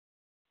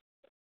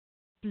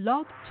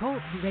Blog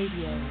Talk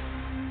Radio.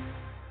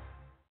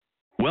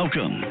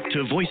 Welcome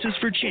to Voices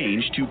for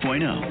Change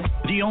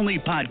 2.0, the only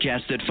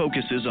podcast that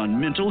focuses on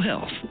mental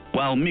health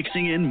while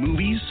mixing in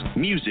movies,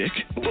 music,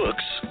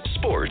 books,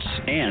 sports,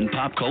 and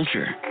pop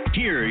culture.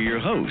 Here are your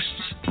hosts,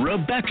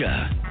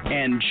 Rebecca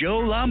and Joe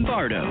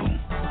Lombardo.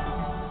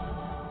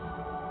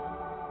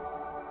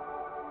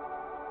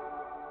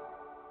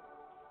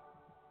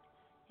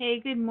 Hey,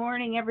 good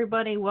morning,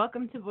 everybody.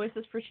 Welcome to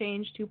Voices for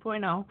Change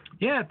 2.0.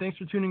 Yeah, thanks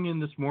for tuning in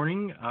this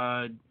morning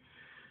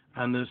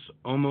on this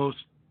almost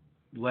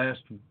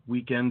last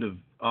weekend of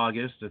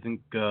August. I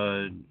think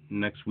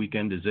next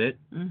weekend is it.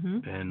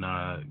 Mm-hmm. And,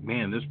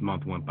 man, this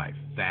month went by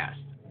fast.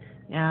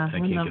 Yeah, I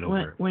can't get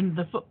over it. When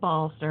the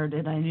football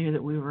started, I knew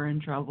that we were in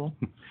trouble.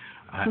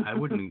 I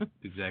wouldn't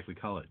exactly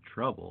call it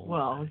trouble.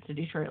 Well, it's a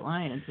Detroit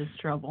Lions. It's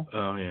trouble.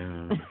 Oh,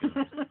 yeah.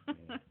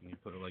 You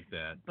put it like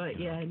that. But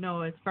yeah,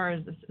 no. As far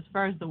as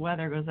the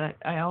weather goes,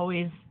 I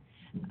always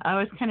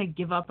kind of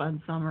give up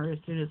on summer as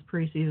soon as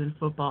preseason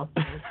football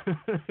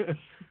starts.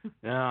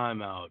 No,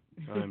 I'm out.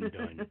 I'm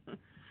done.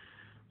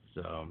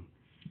 So,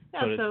 yeah,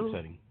 but it's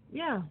exciting.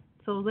 Yeah.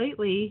 So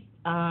lately,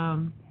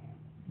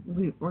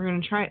 we're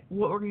gonna try.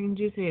 What we're gonna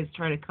do today is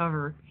try to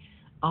cover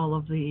all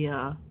of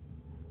the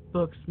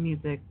books,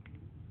 music,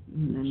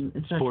 and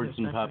sports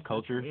and pop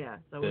culture. Yeah,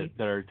 so that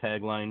our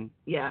tagline.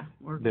 Yeah,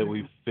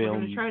 we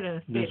fail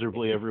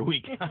miserably every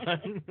week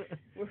on.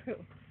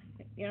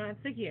 I'm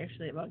thinking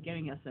actually about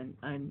getting us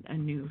a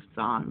new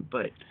song,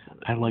 but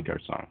I like our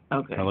song.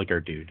 Okay. I like our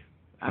dude.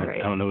 All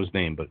right. I don't know his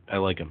name, but I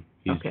like him.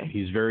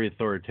 He's very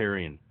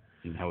authoritarian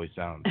in how he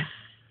sounds.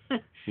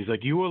 He's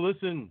like, you will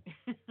listen.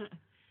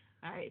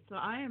 All right, so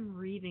I am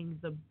reading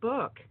the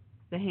book,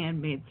 The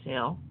Handmaid's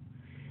Tale.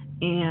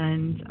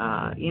 And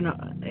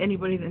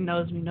anybody that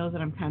knows me knows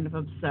that I'm kind of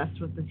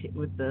obsessed with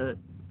the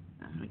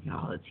I don't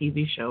call it a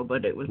TV show,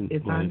 but it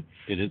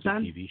is a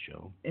TV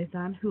show. It's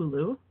on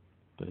Hulu,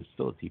 but it's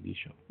still a TV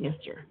show. Yes,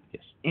 sir.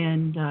 Yes.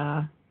 And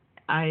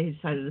I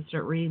decided to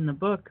start reading the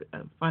book.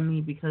 Funny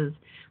because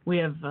we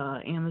have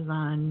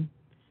Amazon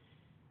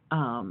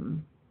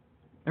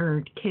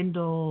or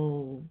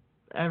Kindle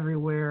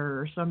everywhere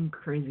or some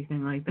crazy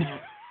thing like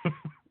that,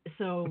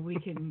 so we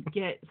can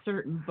get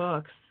certain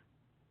books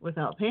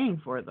without paying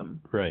for them.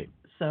 Right.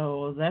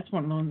 So that's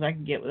one of the ones I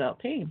could get without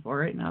paying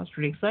for it, and I was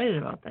pretty excited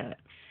about that.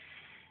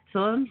 So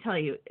let me tell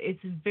you, it's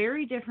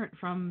very different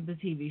from the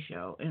TV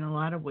show in a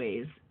lot of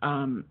ways.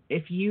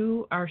 If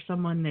you are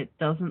someone that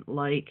doesn't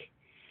like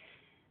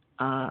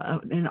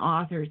an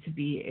author to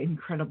be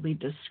incredibly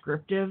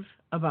descriptive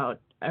about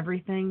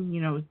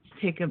everything,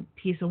 take a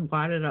piece of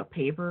wadded up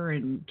paper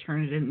and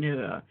turn it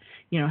into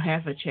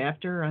half a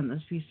chapter on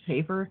this piece of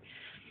paper.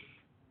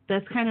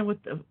 That's kind of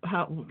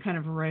how kind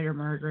of a writer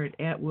Margaret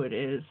Atwood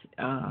is.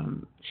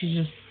 She's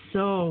just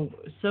so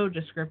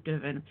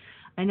descriptive, and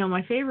I know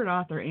my favorite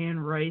author, Anne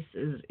Rice,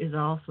 is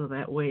also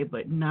that way,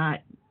 but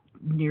not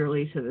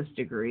nearly to this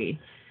degree.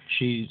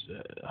 She's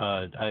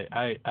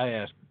I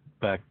asked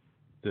back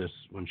this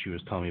when she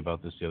was telling me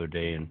about this the other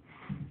day, and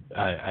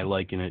I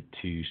liken it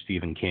to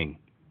Stephen King,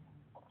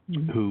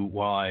 mm-hmm. who,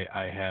 while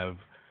I have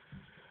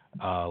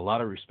a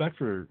lot of respect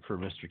for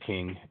Mr.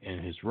 King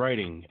and his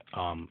writing,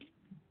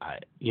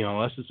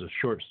 unless it's a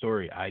short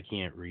story, I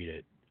can't read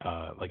it.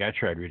 Like I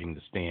tried reading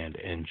The Stand,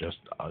 and just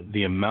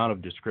the amount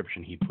of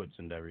description he puts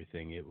into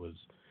everything, it was,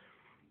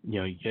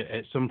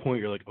 at some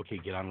point you're like, okay,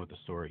 get on with the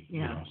story.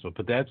 Yeah. So,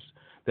 but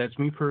that's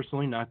me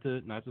personally, not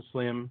to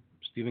slam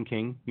Stephen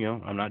King.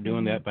 I'm not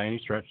doing that by any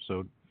stretch.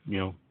 So,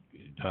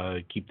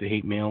 keep the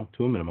hate mail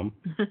to a minimum.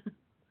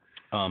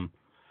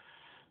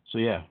 So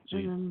yeah. So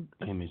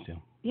Handmaid's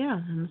Tale. Yeah,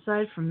 and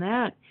aside from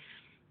that,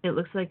 it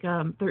looks like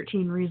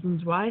 13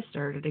 Reasons Why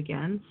started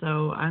again,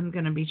 so I'm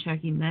going to be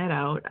checking that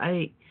out.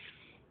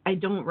 I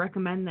don't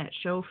recommend that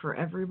show for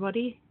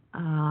everybody.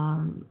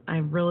 I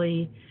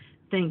really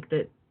think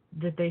that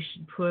they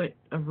should put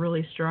a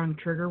really strong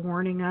trigger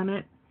warning on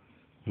it.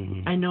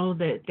 Mm-hmm. I know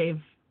that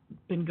they've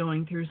been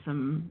going through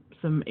some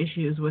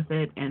issues with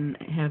it and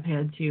have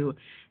had to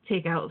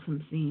take out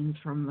some scenes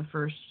from the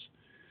first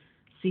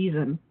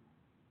season,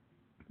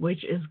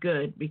 which is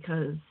good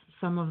because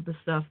some of the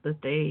stuff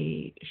that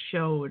they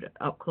showed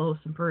up close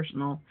and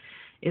personal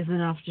is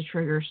enough to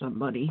trigger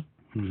somebody,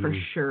 mm-hmm. for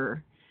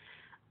sure.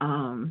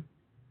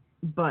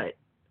 But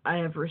I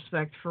have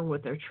respect for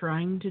what they're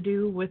trying to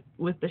do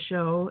with the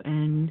show,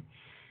 and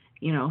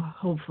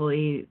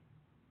hopefully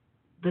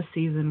this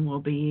season will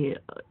be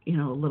a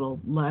little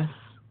less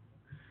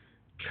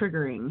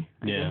triggering,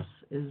 I guess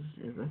is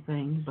a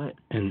thing. But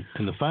and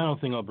the final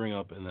thing I'll bring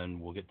up, and then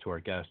we'll get to our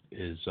guest,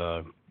 is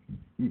I'm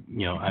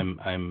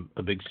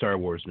a big Star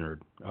Wars nerd.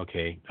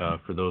 Okay,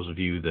 for those of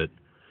you that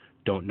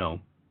don't know,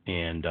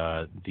 and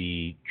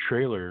the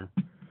trailer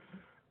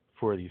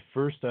for the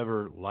first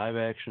ever live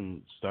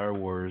action Star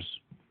Wars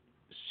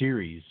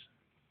series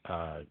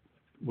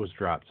was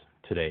dropped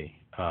today.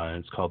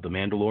 It's called The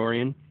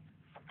Mandalorian,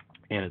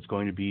 and it's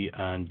going to be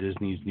on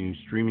Disney's new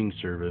streaming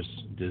service,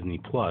 Disney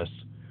Plus,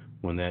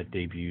 when that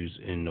debuts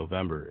in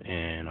November.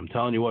 And I'm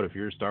telling you what, if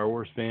you're a Star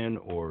Wars fan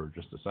or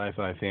just a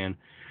sci-fi fan,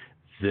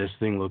 this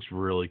thing looks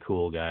really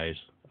cool, guys.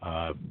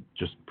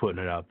 Just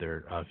putting it out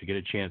there. If you get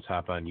a chance,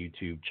 hop on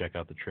YouTube, check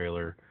out the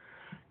trailer,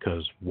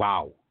 because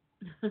wow,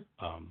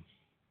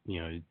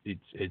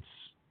 it's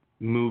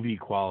movie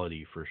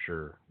quality for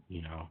sure.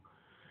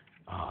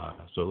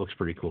 So it looks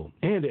pretty cool,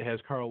 and it has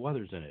Carl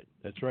Weathers in it.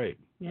 That's right.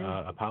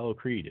 Yeah. Apollo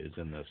Creed is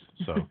in this,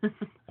 so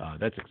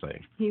that's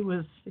exciting. He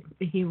was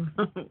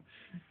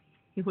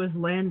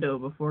Lando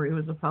before he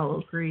was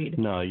Apollo Creed.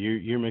 No,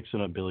 you're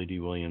mixing up Billy D.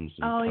 Williams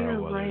and Carl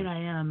you're Weathers. right. I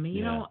am.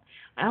 You know,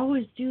 I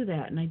always do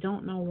that, and I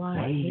don't know why.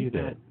 Why do you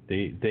do that?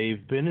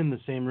 They've been in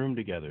the same room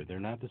together. They're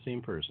not the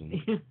same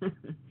person.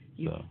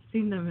 You've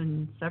seen them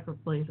in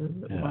separate places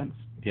at once.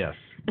 Yes.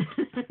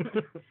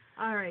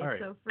 All right.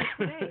 So for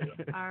today,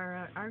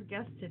 our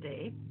guest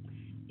today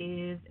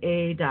is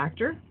a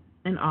doctor,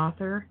 an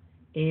author,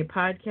 a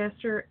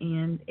podcaster,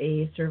 and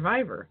a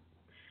survivor.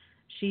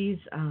 She's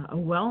a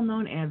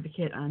well-known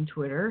advocate on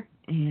Twitter,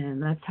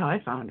 and that's how I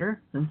found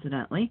her,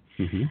 incidentally.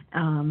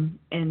 Mm-hmm.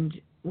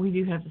 And we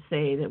do have to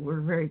say that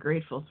we're very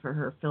grateful for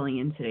her filling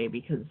in today,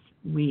 because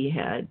we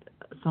had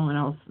someone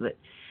else that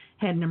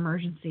had an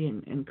emergency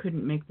and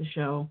couldn't make the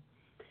show.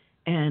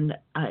 And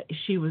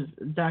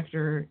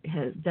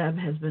Deb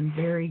has been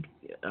very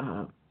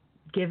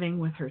giving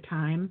with her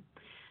time.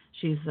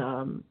 She's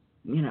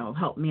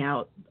helped me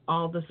out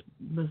all this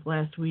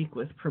last week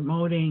with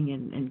promoting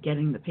and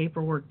getting the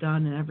paperwork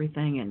done and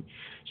everything, and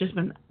just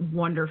been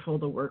wonderful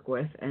to work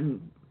with.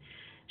 And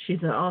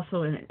she's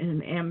also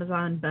an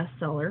Amazon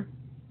bestseller,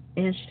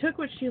 and she took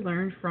what she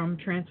learned from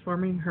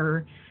transforming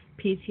her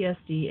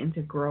PTSD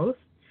into growth,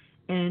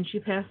 and she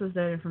passes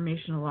that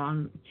information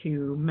along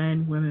to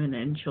men, women,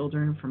 and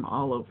children from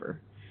all over.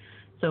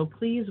 So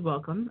please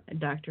welcome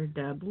Dr.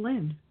 Deb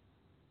Lind.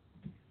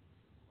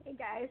 Hey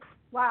guys.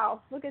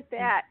 Wow, look at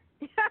that.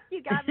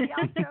 You got me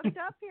all choked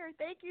up here.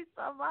 Thank you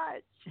so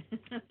much.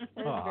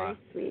 That was very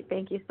sweet.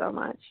 Thank you so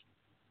much.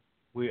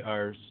 We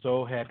are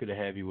so happy to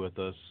have you with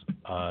us.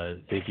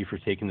 Thank you for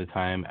taking the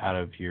time out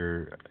of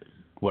your,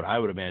 what I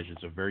would imagine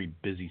is a very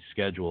busy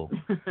schedule,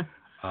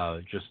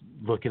 just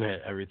looking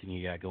at everything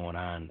you got going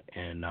on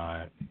and,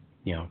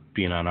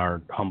 being on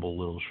our humble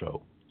little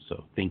show.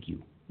 So thank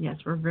you. Yes,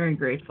 we're very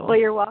grateful. Well,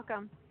 you're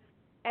welcome.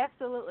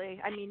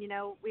 Absolutely. I mean,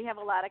 we have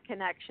a lot of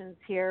connections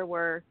here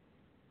where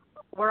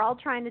we're all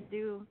trying to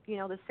do,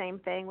 the same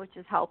thing, which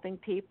is helping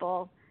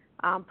people,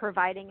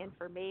 providing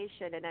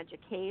information and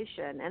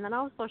education, and then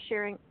also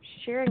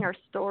sharing our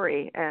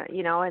story,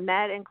 and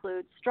that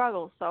includes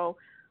struggle. So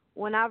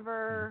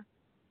whenever,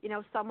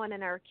 someone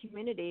in our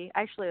community,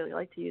 actually I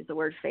like to use the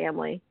word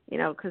family,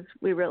 because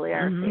we really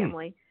are a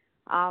family,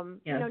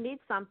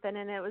 needs something.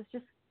 And it was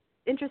just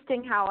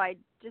interesting how I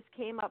just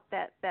came up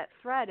that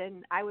thread,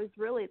 and I was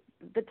really,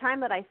 the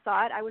time that I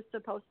saw it, I was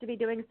supposed to be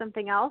doing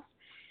something else.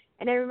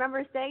 And I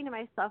remember saying to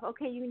myself,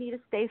 okay, you need to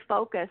stay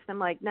focused. I'm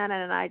like, no,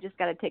 I just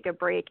got to take a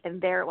break. And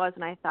there it was.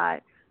 And I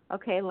thought,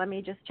 okay, let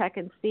me just check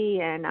and see.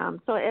 And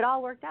so it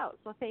all worked out.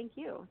 So thank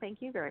you.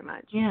 Thank you very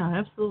much. Yeah,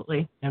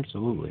 absolutely.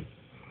 Absolutely.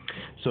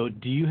 So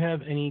do you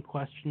have any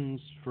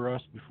questions for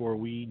us before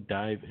we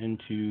dive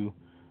into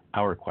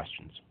our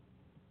questions?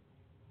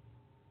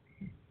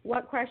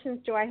 What questions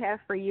do I have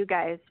for you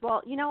guys?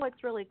 Well,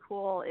 what's really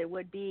cool, it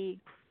would be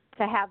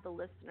to have the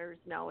listeners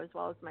know as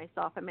well as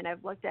myself. I mean,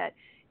 I've looked at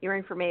your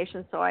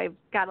information, so I've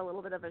got a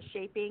little bit of a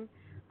shaping.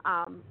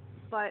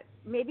 But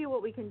maybe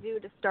what we can do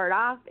to start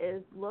off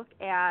is look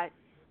at,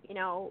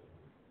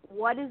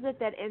 what is it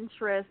that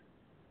interests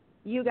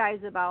you guys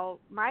about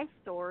my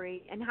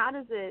story, and how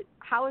is it,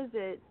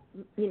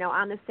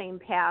 on the same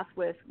path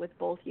with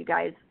both you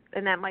guys?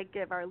 And that might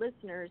give our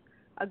listeners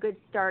a good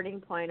starting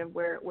point of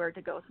where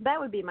to go. So that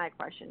would be my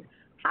question.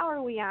 How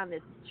are we on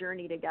this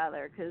journey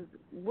together? Because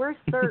we're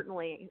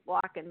certainly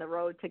walking the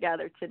road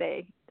together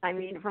today. I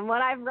mean, from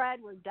what I've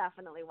read, we're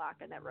definitely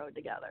walking that road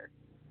together.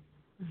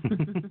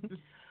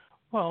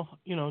 Well,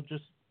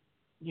 just,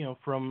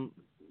 from,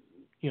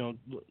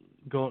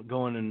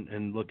 going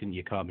and looking,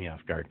 you caught me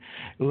off guard.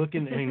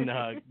 Looking and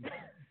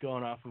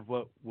going off of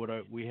what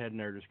we had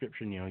in our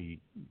description,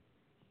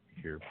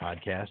 you're a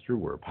podcaster,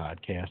 we're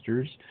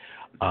podcasters.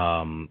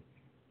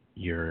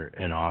 You're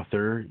an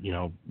author,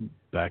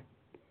 Beck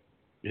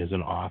is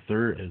an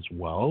author as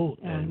well,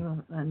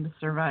 and a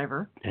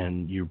survivor.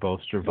 And you're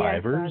both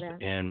survivors,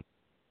 yeah,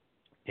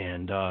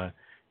 and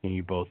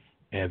you both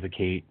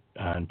advocate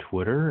on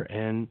Twitter,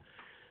 and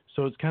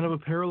so it's kind of a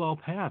parallel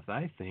path,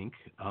 I think.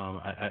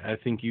 I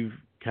think you've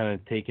kind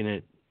of taken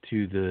it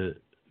to the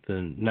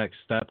next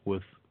step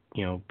with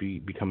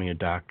becoming a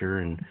doctor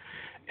and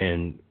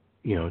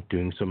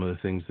doing some of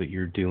the things that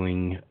you're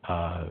doing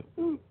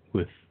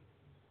with.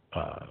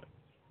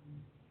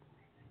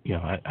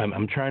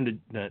 I'm trying to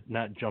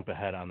not jump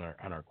ahead on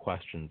our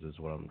questions is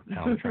what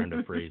how I'm trying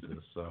to phrase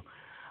this. So,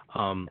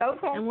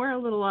 okay. And we're a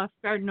little off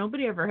guard.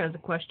 Nobody ever has a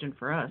question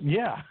for us.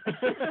 Yeah.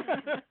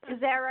 Is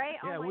that right?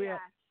 Yeah, oh my gosh.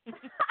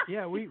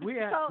 we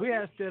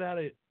asked it out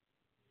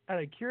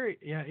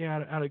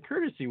out of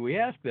courtesy, we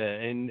asked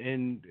that, and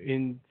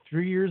in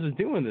 3 years of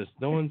doing this,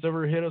 no one's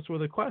ever hit us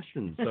with a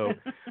question. So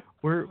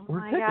we're oh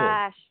my tickled.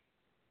 Gosh.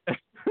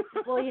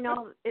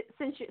 Well,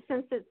 since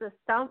it's a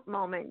stump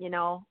moment,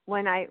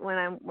 when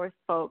I'm with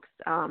folks,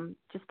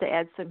 just to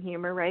add some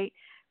humor, right?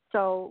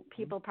 So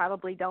people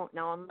probably don't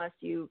know unless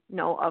you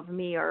know of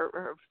me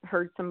or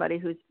heard somebody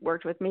who's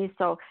worked with me.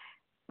 So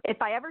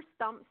if I ever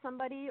stump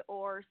somebody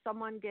or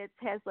someone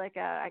has like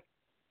can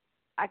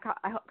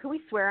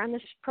we swear on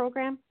this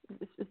program?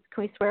 Can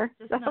we swear?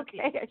 Is that okay?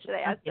 I should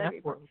have asked that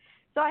before.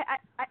 So I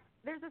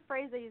there's a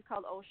phrase I use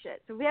called "oh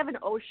shit." So if we have an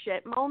 "oh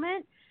shit"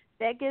 moment,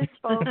 that gives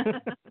folks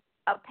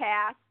a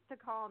pass to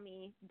call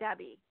me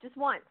Debbie just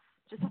once.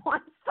 So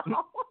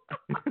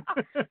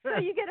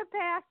you get a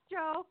pass,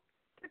 Joe,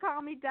 to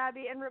call me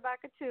Debbie, and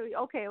Rebecca too.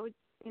 Okay,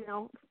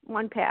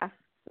 one pass.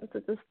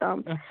 It's a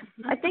stump.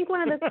 I think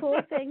one of the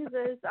cool things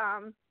is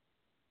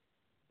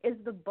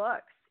the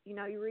books.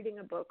 You're reading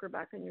a book,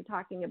 Rebecca, and you're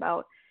talking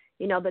about,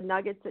 the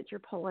nuggets that you're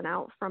pulling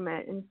out from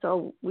it. And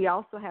so we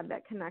also have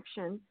that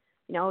connection,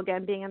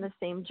 again, being on the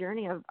same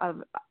journey of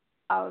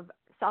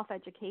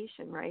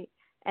self-education, right?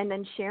 And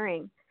then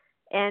sharing.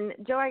 And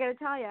Joe, I got to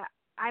tell you,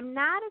 I'm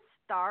not a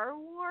Star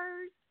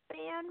Wars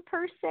fan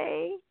per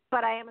se,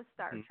 but I am a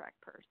Star Trek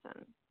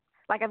person.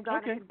 Like I've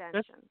gone to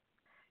conventions.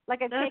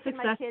 Like I've taken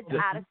my kids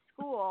out of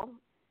school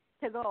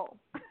to go.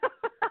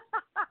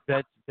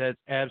 That's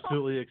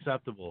absolutely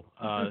acceptable.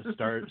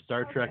 Star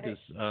Trek is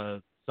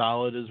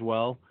solid as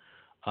well.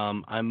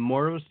 I'm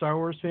more of a Star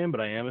Wars fan, but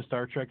I am a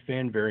Star Trek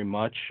fan very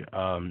much.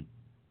 I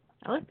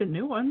like the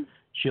new ones.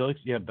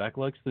 Beck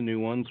likes the new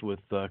ones with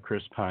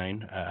Chris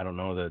Pine. I don't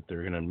know that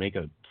they're gonna make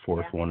a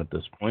fourth one at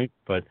this point,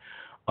 but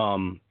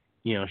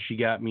she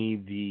got me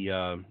the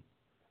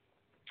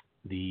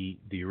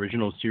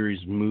original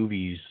series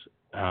movies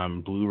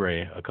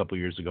Blu-ray a couple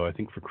years ago, I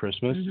think for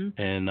Christmas,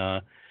 and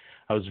I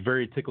was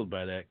very tickled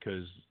by that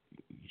because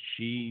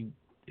she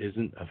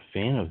isn't a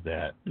fan of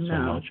that so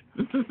much,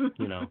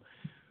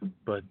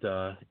 But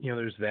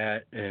there's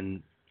that,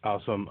 and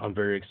also I'm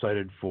very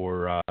excited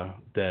for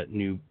that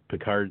new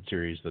Picard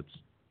series that's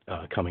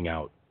coming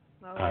out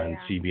on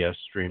CBS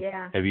Stream.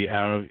 Yeah. Have you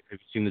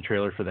seen the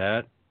trailer for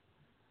that?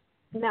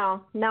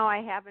 No,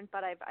 I haven't,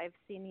 but I've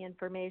seen the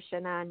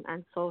information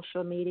on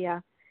social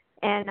media.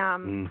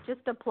 And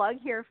just a plug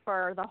here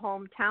for the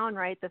hometown,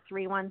 right? The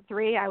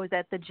 313. I was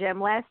at the gym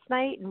last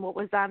night, and what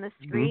was on the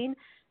screen?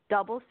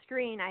 Double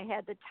screen. I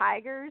had the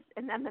Tigers,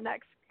 and then the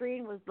next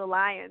screen was the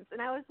Lions,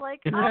 and I was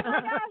like, "Oh my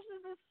gosh,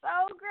 this is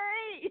so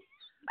great!"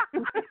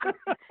 It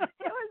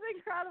was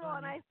incredible,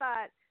 and I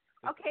thought,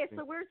 "Okay,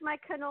 so where's my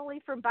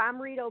cannoli from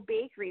Bomberito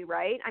Bakery,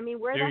 right? I mean,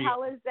 where the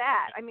hell is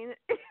that? I mean."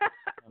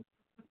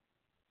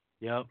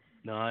 Yep.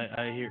 No,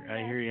 I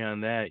hear you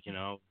on that.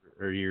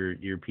 Or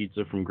your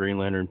pizza from Green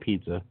Lantern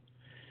Pizza.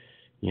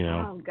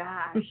 Oh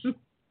gosh.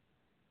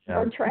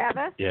 Or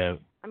Travis. Yeah.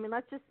 I mean,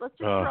 let's just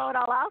throw it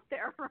all out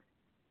there.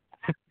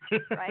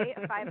 Right?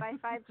 A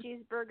 5x5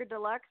 cheeseburger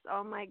deluxe.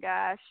 Oh my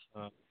gosh.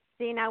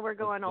 See, now we're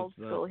going old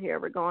school here.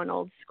 We're going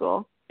old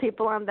school.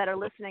 People that are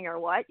listening are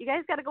what? You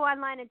guys got to go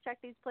online and check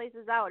these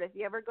places out. If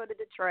you ever go to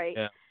Detroit,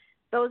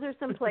 those are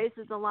some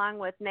places along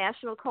with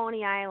National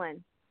Coney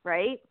Island,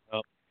 right?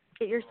 Oh.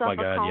 Get yourself a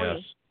Coney.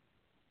 Yes.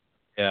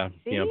 Yeah.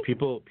 See?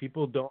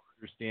 People don't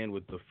understand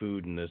with the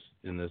food in this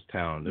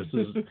town. This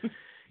is,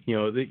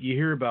 you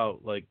hear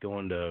about like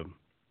going to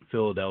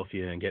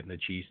Philadelphia and getting the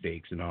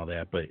cheesesteaks and all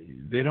that, but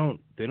they don't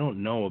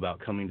know about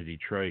coming to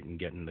Detroit and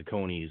getting the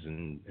Coneys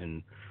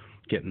and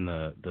getting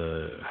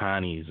the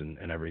Honeys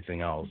and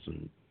everything else.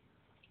 And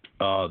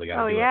they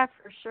got. Oh yeah,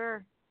 for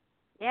sure.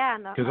 Yeah,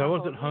 because I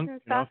wasn't hungry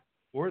enough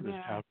for this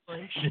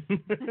conversation.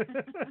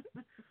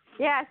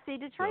 Yeah, see,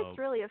 Detroit's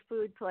really a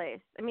food place.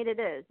 I mean, it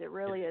is. It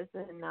really is.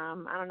 And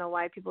I don't know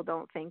why people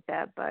don't think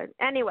that. But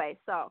anyway,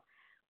 so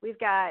we've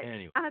got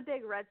I'm a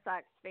big Red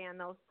Sox fan,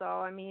 though. So,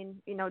 I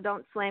mean,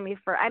 don't slam me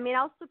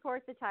I'll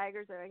support the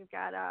Tigers. I've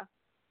got a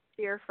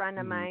dear friend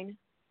of mine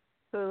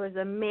who is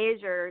a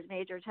major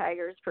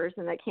Tigers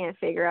person that can't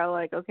figure out,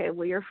 like, okay,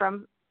 well, you're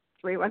from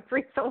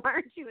 313, so why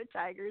aren't you a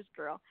Tigers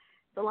girl?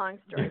 It's a long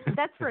story. But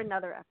that's for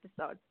another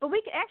episode. But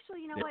we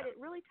actually, what? It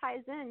really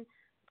ties in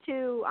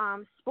to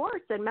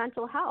sports and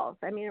mental health.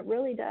 I mean, it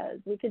really does.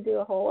 We could do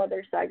a whole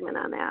other segment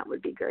on that. It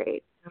would be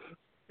great.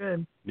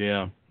 Good.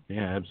 Yeah,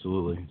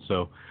 absolutely.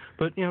 So,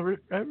 but I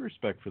have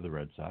respect for the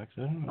Red Sox.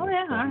 I don't know. Oh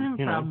yeah, I don't have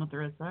a problem with the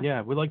Red Sox.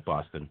 Yeah, we like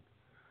Boston.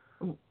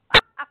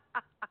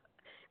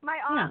 My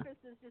office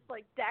is just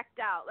like decked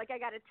out. Like I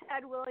got a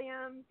Ted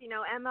Williams,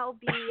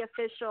 MLB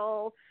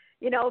official,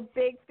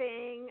 big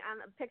thing on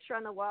a picture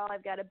on the wall.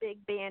 I've got a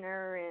big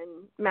banner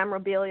and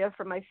memorabilia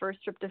from my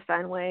first trip to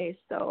Fenway.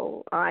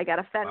 So I got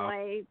a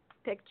Fenway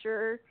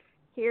picture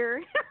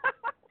here.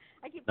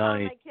 I keep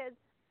telling my kids,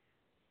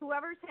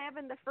 whoever's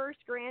having the first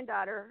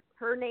granddaughter,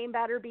 her name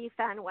better be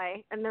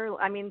Fenway. And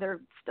they're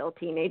still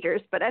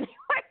teenagers, but anyway,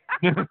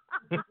 I'm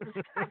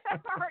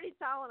already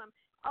telling them,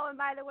 Oh, and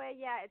by the way,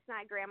 yeah, it's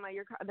not grandma.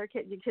 Your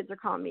kids are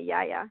calling me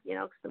Yaya,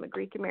 because I'm a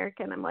Greek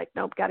American. I'm like,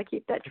 nope, got to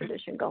keep that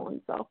tradition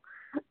going. So.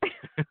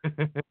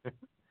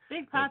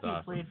 Big Poppy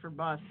awesome. played for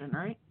Boston,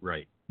 right?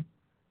 Right.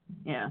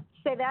 Yeah.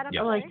 Say that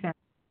again. I like that.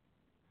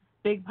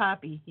 Big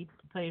Poppy, he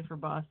played for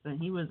Boston.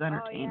 He was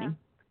entertaining.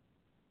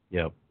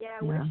 Yep. Yeah,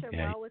 I wish him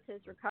well with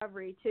his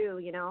recovery too.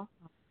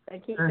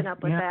 And keeping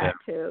up with that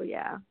too.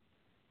 Yeah.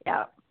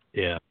 Yeah.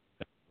 Yeah.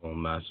 A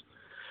mess.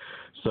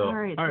 So, all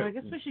right. So I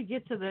guess we should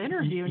get to the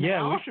interview now.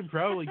 Yeah, we should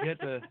probably get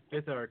to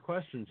our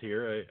questions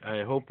here.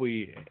 I hope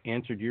we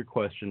answered your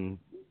question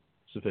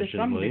sufficiently. To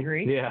some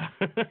degree. Yeah.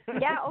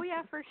 Yeah. Oh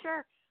yeah, for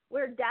sure.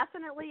 We're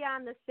definitely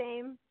on the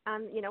same.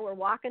 We're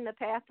walking the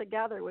path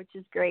together, which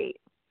is great.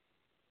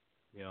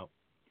 Yeah.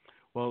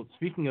 Well,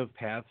 speaking of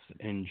paths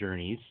and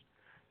journeys,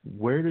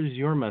 where does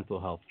your mental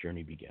health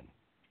journey begin?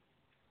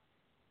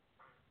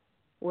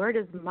 Where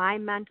does my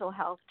mental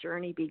health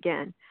journey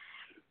begin?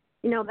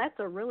 That's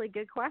a really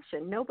good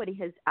question. Nobody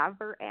has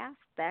ever asked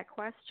that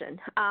question.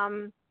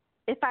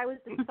 If I was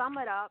to sum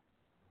it up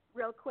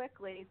real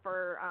quickly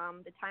for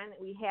the time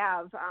that we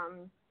have,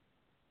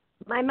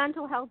 my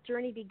mental health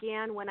journey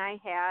began when I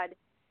had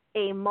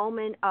a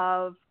moment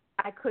of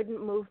I couldn't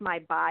move my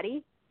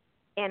body,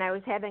 and I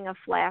was having a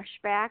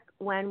flashback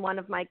when one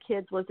of my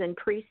kids was in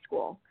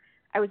preschool.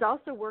 I was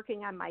also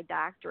working on my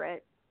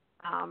doctorate.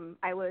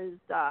 I was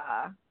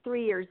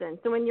 3 years in.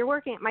 So when you're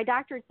working, my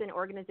doctorate's in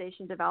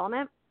organization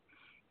development,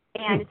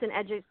 and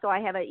it's so I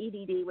have an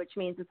EDD, which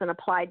means it's an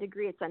applied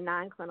degree. It's a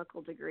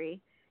non-clinical degree.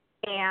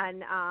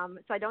 And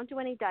so I don't do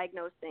any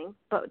diagnosing,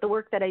 but the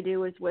work that I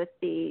do is with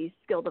the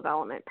skill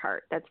development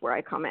part. That's where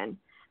I come in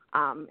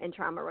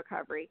trauma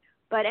recovery.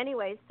 But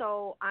anyway,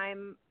 so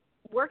I'm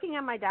working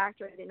on my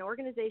doctorate in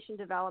organization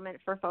development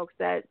for folks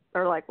that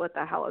are like, what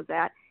the hell is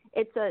that?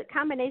 It's a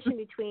combination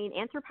between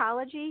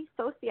anthropology,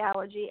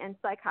 sociology, and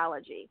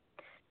psychology.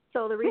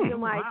 So the reason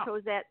why I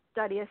chose that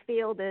study of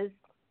field is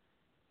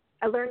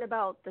I learned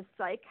about the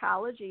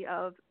psychology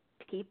of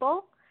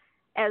people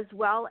as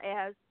well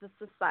as the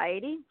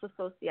society, so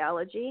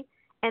sociology,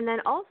 and then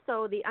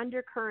also the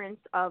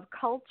undercurrents of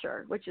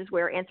culture, which is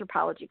where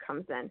anthropology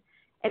comes in.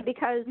 And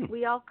because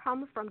we all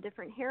come from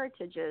different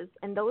heritages,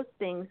 and those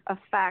things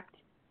affect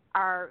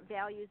our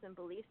values and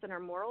beliefs and our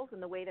morals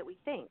and the way that we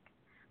think.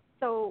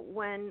 So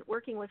when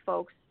working with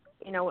folks,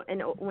 and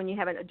when you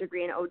have a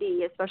degree in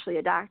OD, especially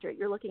a doctorate,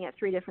 you're looking at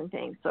three different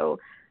things. So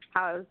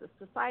how is the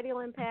societal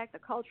impact, the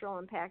cultural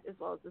impact, as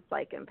well as the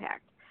psych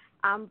impact.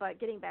 But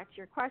getting back to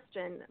your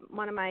question,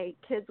 one of my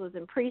kids was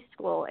in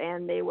preschool,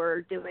 and they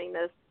were doing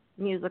this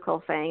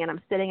musical thing, and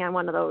I'm sitting on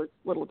one of those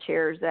little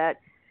chairs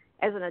that,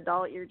 as an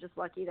adult, you're just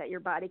lucky that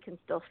your body can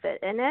still fit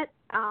in it.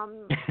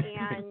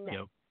 And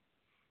yep.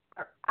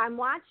 I'm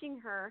watching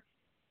her,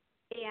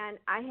 and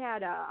I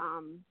had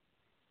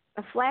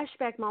a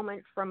flashback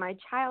moment from my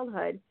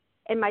childhood,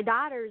 and my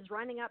daughter's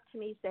running up to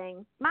me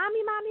saying,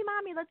 "Mommy, Mommy,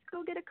 Mommy, let's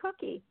go get a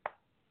cookie."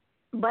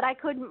 But I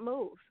couldn't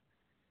move.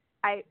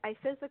 I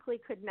physically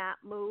could not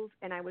move,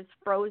 and I was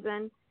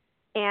frozen.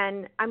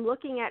 And I'm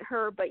looking at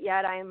her, but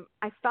yet I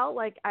felt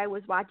like I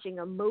was watching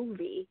a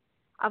movie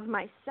of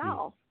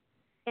myself,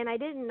 and I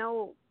didn't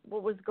know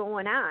what was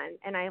going on.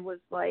 And I was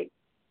like,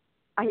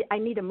 I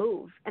need to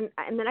move. And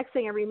the next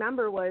thing I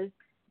remember was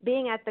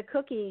being at the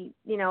cookie,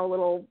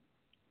 little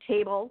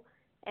table,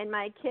 and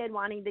my kid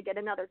wanting to get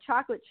another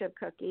chocolate chip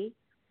cookie.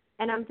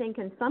 And I'm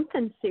thinking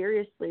something's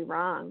seriously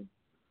wrong.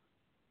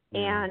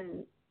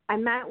 And I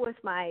met with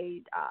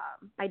my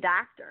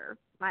doctor,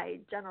 my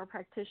general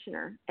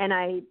practitioner, and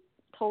I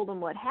told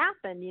him what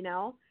happened,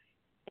 And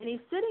he's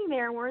sitting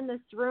there, and we're in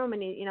this room,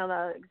 and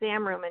the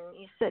exam room, and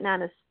he's sitting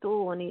on a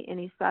stool, and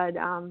he said,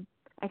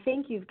 "I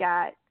think you've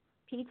got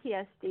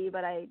PTSD,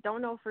 but I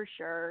don't know for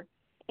sure.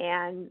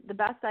 And the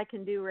best I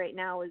can do right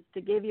now is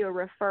to give you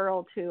a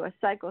referral to a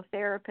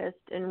psychotherapist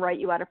and write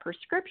you out a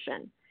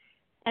prescription."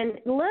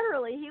 And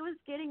literally, he was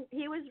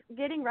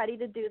getting ready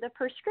to do the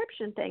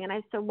prescription thing, and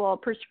I said, "Well, a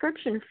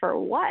prescription for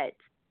what?"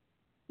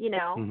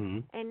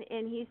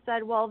 And he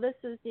said, "Well, this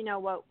is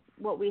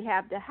what we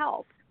have to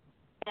help."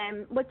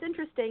 And what's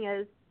interesting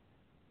is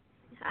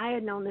I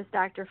had known this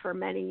doctor for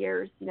many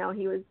years.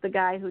 He was the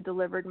guy who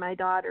delivered my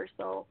daughter,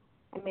 so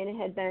it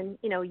had been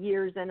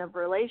years in a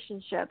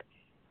relationship.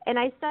 And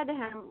I said to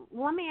him,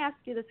 "Let me ask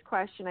you this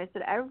question." I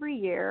said, "Every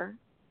year,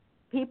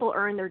 people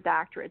earn their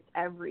doctorates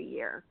every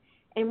year.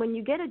 And when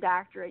you get a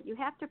doctorate, you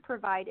have to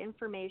provide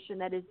information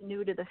that is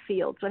new to the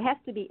field. So it has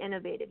to be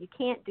innovative. You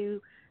can't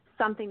do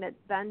something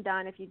that's been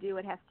done. If you do,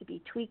 it has to be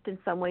tweaked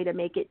in some way to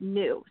make it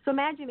new. So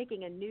imagine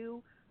making a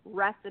new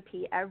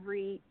recipe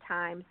every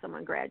time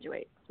someone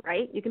graduates,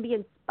 right? You can be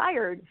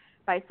inspired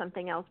by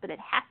something else, but it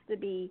has to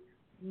be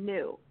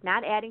new,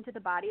 not adding to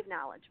the body of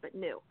knowledge, but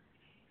new."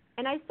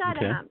 And I said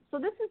to him, "So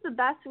this is the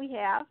best we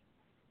have.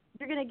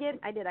 You're going to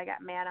I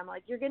got mad. I'm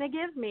like, "You're going to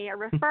give me a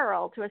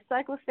referral to a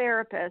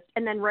psychotherapist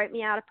and then write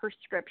me out a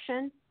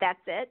prescription? That's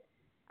it?"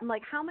 I'm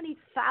like, "How many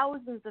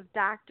thousands of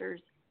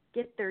doctors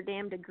get their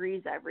damn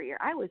degrees every year?"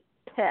 I was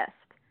pissed.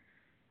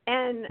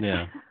 And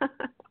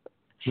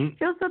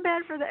Feel so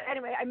bad for the.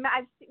 Anyway,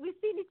 we've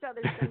seen each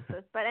other since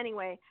this, but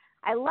anyway,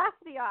 I left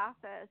the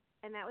office,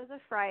 and that was a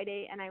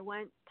Friday, and I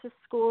went to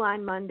school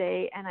on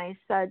Monday, and I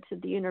said to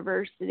the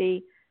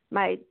university,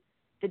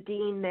 the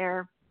dean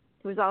there,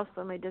 who was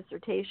also my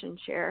dissertation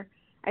chair,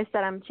 I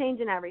said, I'm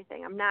changing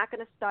everything. I'm not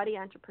going to study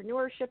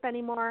entrepreneurship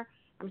anymore.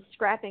 I'm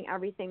scrapping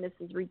everything. This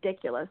is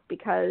ridiculous,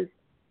 because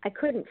I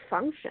couldn't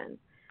function.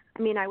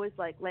 I mean, I was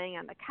like laying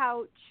on the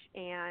couch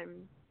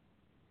and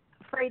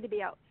afraid to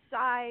be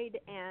outside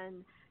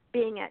and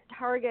being at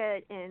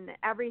Target and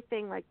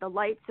everything, like the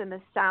lights and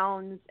the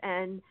sounds,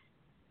 and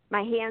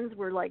my hands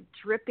were like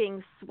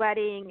dripping,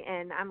 sweating,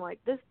 and I'm like,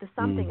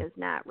 something is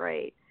not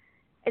right.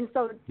 And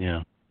so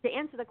to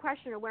answer the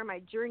question of where my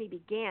journey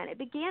began, it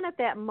began at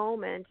that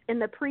moment in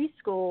the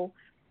preschool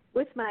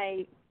with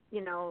my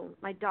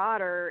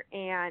daughter,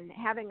 and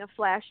having a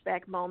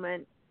flashback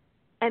moment,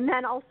 and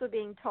then also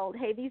being told,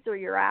 hey, these are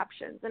your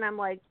options. And I'm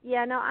like,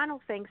 yeah, no, I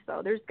don't think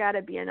so. There's got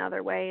to be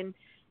another way. And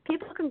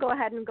people can go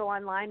ahead and go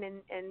online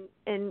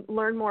and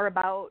learn more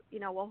about,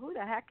 well, who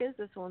the heck is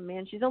this woman,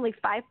 man? She's only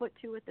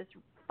 5'2" with this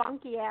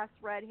funky ass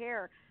red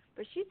hair,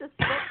 but she's a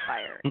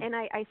spitfire. And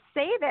I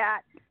say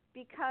that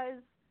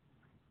because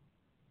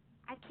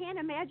I can't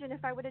imagine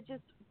if I would have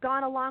just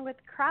gone along with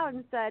the crowd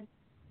and said,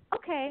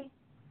 okay,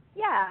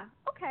 yeah,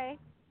 okay.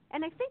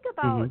 And I think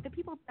about the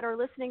people that are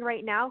listening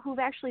right now who've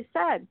actually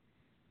said,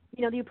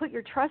 you put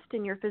your trust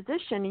in your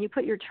physician, and you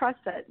put your trust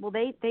that, well,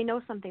 they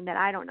know something that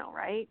I don't know,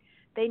 right?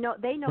 They know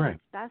right. What's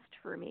best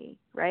for me,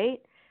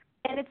 right?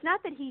 And it's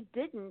not that he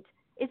didn't.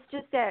 It's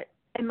just that,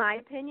 in my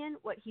opinion,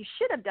 what he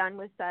should have done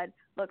was said,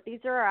 look, these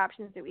are our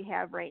options that we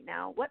have right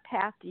now. What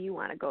path do you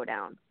want to go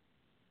down?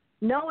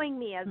 Knowing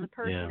me as a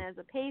person, as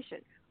a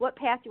patient, what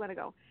path do you want to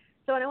go?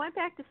 So when I went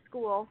back to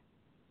school,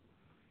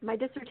 my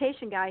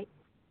dissertation guy,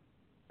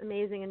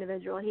 amazing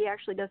individual, he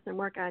actually does some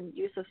work on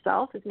use of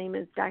self. His name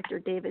is Dr.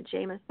 David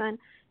Jameson.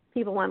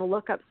 People want to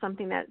look up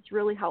something that's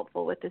really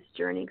helpful with this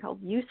journey called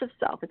use of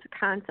self. It's a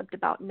concept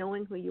about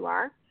knowing who you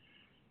are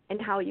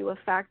and how you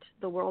affect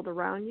the world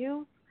around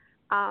you.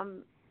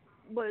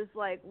 Was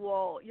like,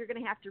 well, you're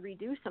going to have to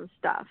redo some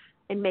stuff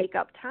and make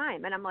up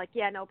time. And I'm like,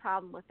 yeah, no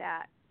problem with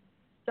that.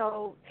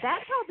 So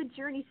that's how the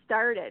journey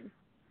started.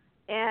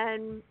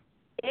 And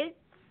it's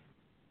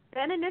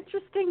been an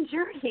interesting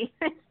journey.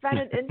 It's been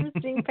an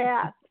interesting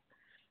path.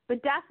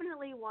 But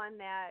definitely one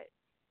that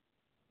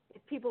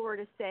if people were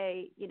to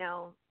say,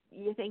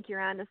 you think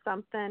you're onto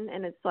something,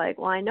 and it's like,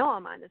 well, I know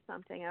I'm onto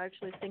something. I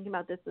actually was thinking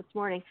about this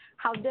morning,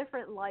 how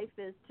different life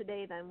is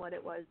today than what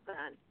it was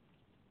then.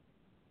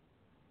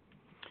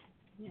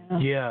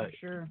 Yeah, for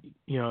sure.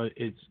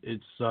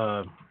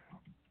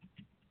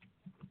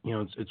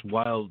 It's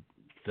wild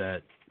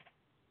that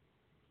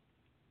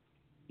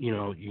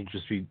you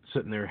just be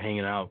sitting there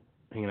hanging out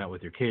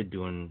with your kid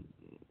doing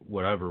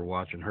whatever,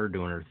 watching her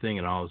doing her thing,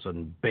 and all of a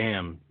sudden,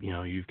 bam,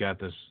 you've got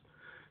this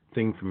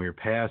thing from your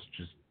past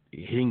just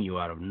hitting you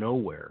out of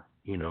nowhere.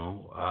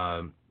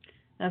 I've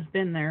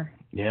been there.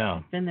 Yeah,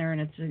 I've been there,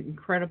 and it's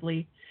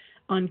incredibly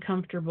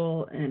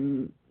uncomfortable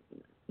and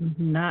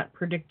not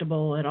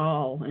predictable at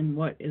all, and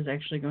what is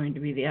actually going to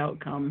be the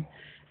outcome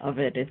of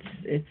it.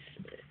 It's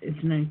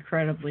an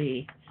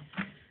incredibly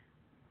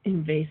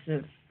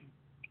invasive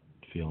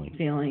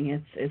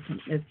feeling. It's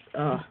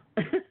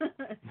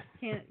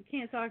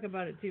can't talk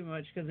about it too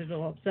much because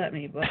it'll upset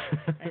me, but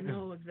I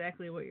know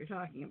exactly what you're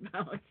talking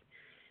about.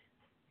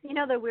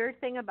 The weird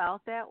thing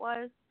about that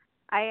was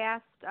I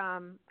asked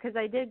because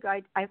to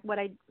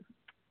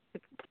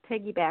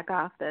piggyback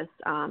off this,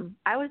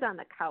 I was on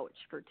the couch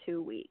for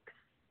 2 weeks.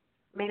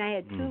 I mean, I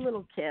had two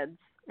little kids,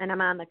 and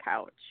I'm on the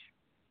couch.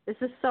 This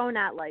is so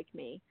not like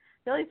me.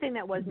 The only thing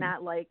that was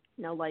not like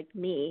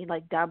me,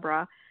 like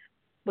Deborah,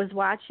 was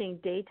watching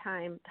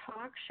daytime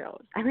talk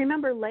shows. I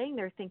remember laying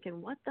there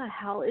thinking, what the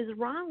hell is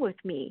wrong with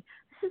me?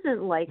 This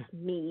isn't like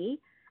me.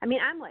 I mean,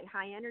 I'm like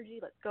high energy.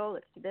 Let's go.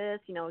 Let's do this.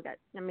 You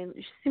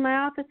should see my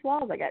office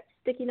walls. I got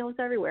sticky notes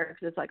everywhere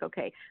because it's like,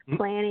 okay,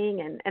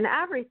 planning and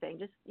everything.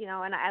 Just,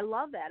 and I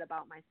love that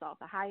about myself,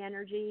 the high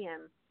energy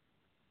and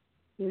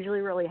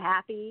usually really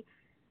happy.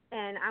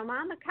 And I'm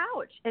on the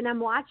couch and I'm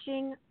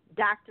watching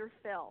Dr.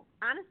 Phil.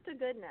 Honest to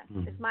goodness,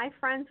 if my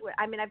friends would,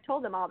 I've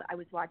told them all that I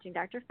was watching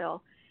Dr.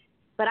 Phil,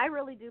 but I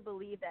really do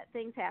believe that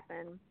things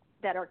happen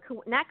that are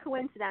not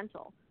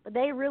coincidental, but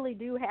they really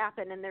do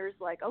happen. And there's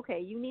like, okay,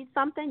 you need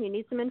something, you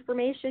need some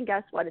information.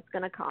 Guess what? It's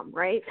going to come,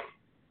 right?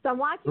 So I'm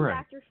watching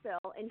Dr.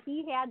 Phil, and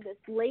he had this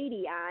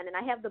lady on, and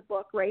I have the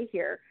book right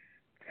here,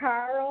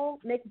 Carl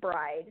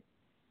McBride,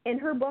 and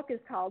her book is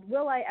called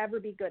Will I Ever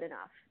Be Good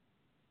Enough?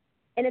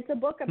 And it's a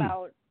book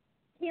about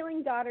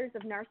healing daughters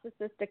of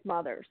narcissistic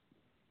mothers.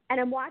 And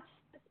I'm watching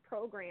this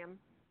program,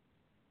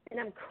 and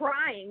I'm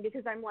crying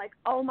because I'm like,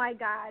 oh, my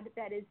God,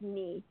 that is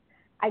me.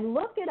 I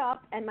look it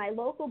up, and my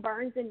local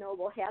Barnes &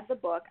 Noble had the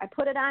book. I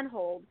put it on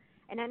hold,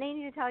 and I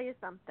need to tell you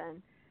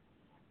something.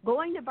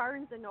 Going to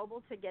Barnes &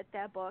 Noble to get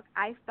that book,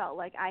 I felt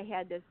like I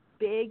had this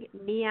big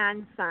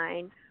neon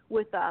sign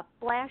with a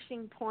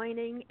flashing,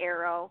 pointing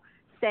arrow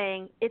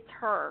saying, it's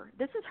her.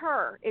 This is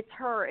her. It's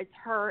her. It's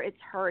her. It's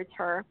her. It's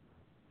her.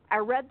 I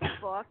read the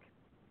book,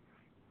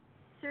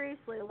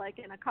 seriously, like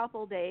in a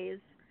couple days,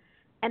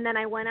 and then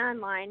I went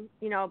online,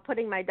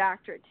 putting my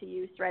doctorate to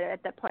use. Right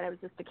at that point, I was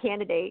just a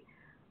candidate,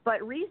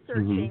 but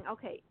researching,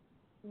 okay,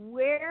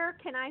 where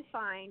can I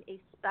find a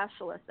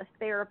specialist, a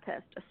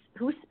therapist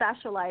who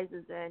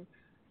specializes in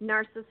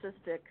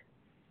narcissistic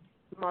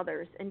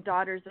mothers and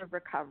daughters of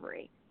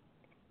recovery?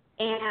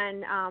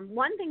 And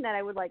one thing that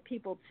I would like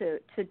people to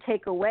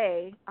take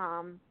away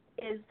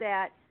is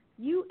that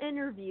you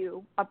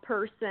interview a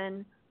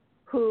person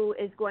who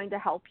is going to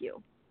help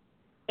you.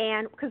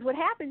 And because what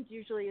happens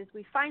usually is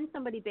we find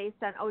somebody based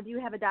on, do you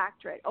have a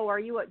doctorate? Are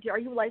you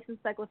a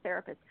licensed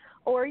psychotherapist?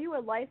 Or are you a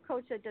life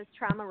coach that does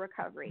trauma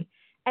recovery?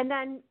 And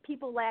then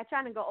people latch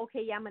on and go,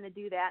 okay, yeah, I'm going to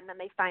do that. And then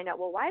they find out,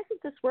 well, why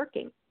isn't this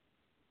working?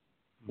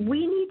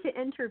 We need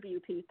to interview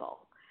people.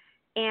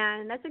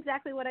 And that's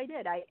exactly what I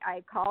did.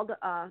 I called,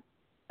 I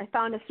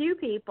found a few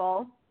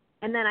people,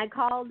 and then I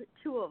called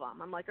 2 of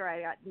them. I'm like, all right,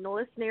 I got the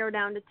list narrowed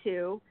down to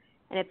 2.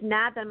 And if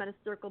not, then I'm going to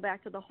circle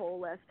back to the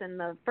whole list. And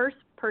the first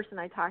person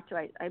I talked to,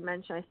 I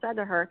said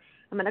to her,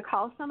 I'm going to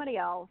call somebody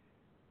else,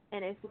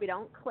 and if we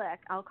don't click,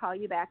 I'll call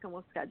you back and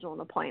we'll schedule an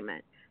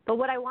appointment. But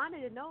what I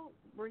wanted to know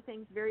were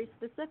things very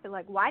specific,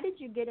 like why did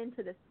you get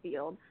into this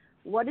field?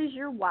 What is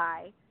your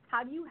why?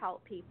 How do you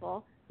help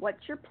people?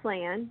 What's your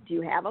plan? Do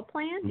you have a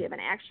plan? Do you have an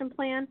action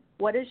plan?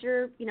 What does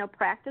your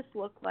practice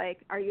look like?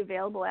 Are you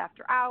available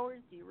after hours?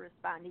 Do you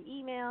respond to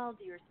email?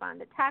 Do you respond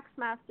to text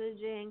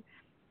messaging?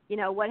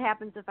 What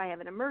happens if I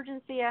have an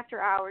emergency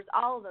after hours?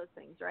 All of those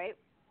things, right?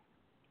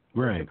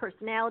 Right. What's your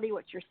personality?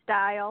 What's your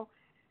style?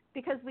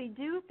 Because we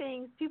do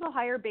things, people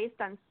hire based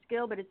on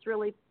skill, but it's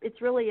really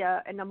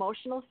an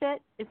emotional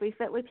fit if we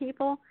fit with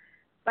people.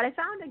 But I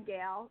found a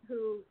gal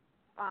who,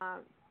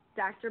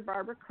 Dr.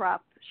 Barbara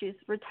Krupp, she's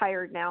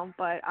retired now,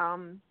 but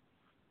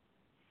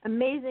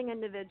amazing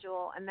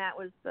individual, and that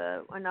was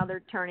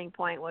another turning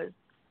point was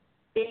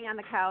being on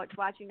the couch,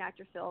 watching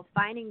Dr. Phil,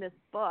 finding this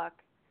book,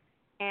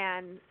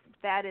 and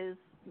that is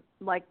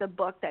like the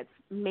book that's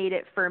made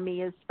it for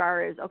me as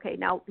far as, okay,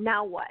 now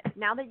what?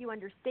 Now that you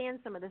understand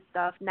some of this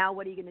stuff, now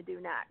what are you going to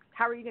do next?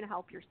 How are you going to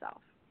help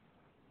yourself?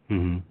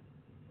 Okay.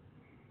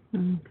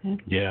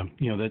 Yeah,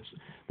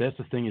 that's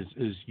the thing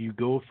is you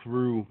go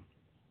through,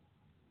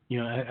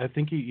 I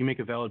think you make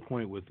a valid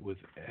point with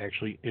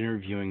actually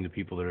interviewing the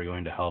people that are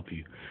going to help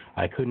you.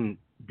 I couldn't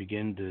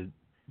begin to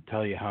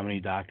tell you how many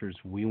doctors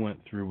we went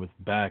through with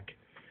Beck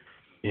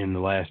in the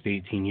last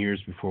 18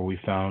 years before we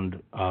found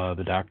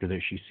the doctor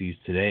that she sees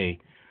today.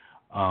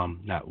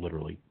 Not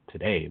literally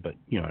today, but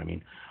you know what I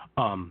mean.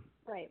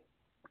 Right.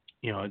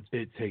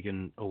 It's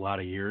taken a lot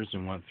of years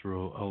and went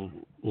through a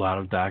lot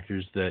of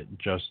doctors that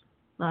just...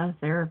 A lot of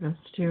therapists,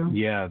 too.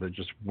 Yeah, that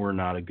just were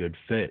not a good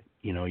fit.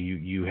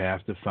 You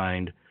have to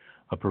find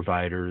a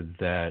provider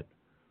that,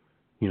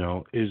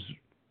 is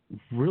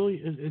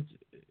really...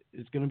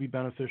 It's going to be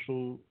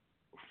beneficial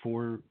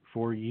for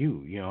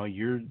you.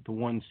 You're the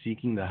one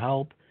seeking the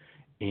help,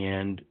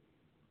 and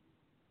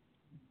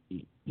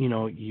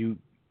you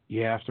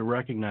have to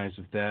recognize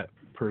if that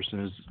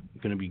person is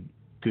going to be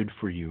good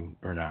for you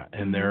or not.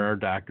 And there are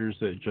doctors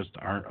that just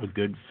aren't a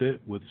good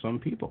fit with some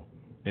people.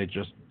 It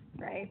just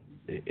right.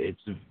 It's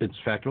a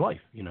fact of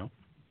life. We're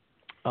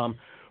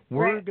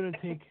Right. going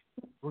to take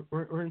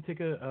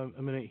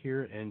a minute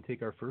here and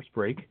take our first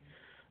break,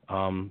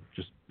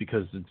 just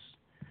because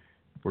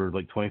we're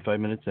like 25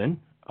 minutes in.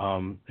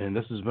 And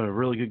this has been a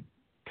really good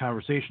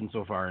conversation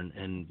so far,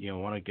 and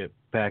want to get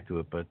back to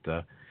it, but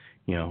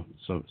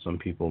some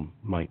people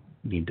might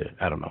need to,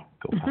 I don't know,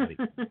 go potty.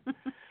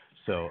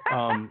 So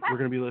we're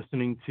going to be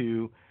listening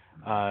to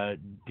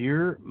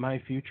 "Dear My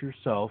Future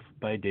Self"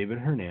 by David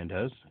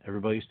Hernandez.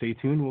 Everybody, stay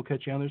tuned. We'll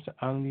catch you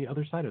on the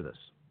other side of this.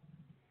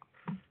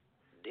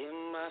 Dear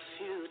my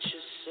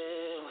future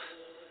self.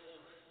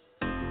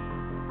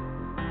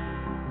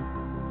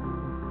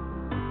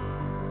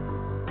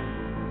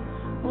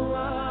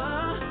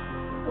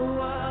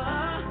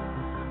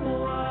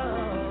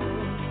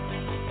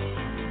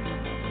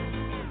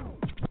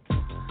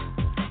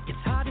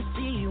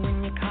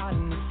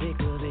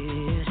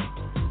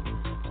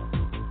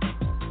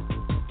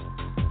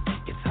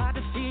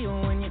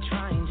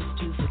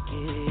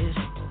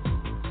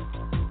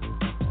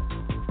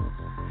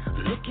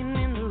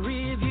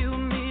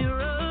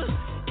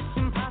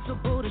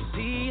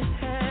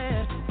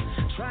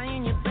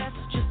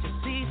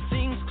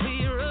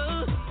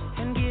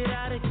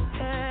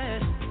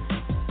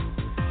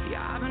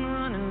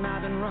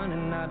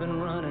 I've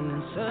been running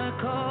in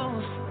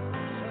circles.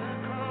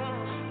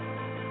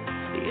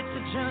 It's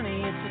a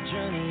journey, it's a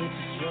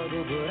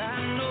struggle, but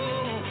I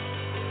know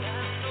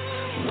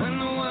when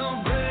the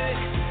world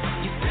breaks,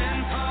 you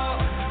stand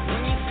tall.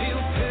 When you feel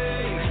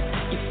pain,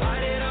 you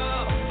fight it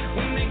off.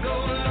 When they go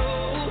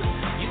low,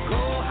 you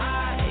go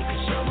high,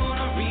 'cause you're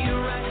gonna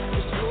rewrite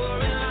the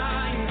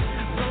storyline.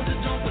 Those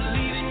that don't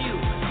believe in you,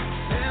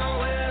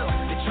 farewell.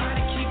 They try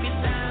to keep you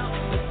down,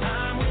 but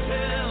time will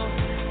tell.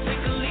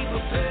 Take a leap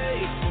of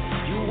faith,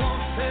 you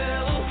won't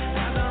fail.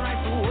 Have the right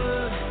to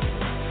work,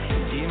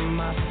 and dear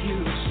my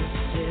future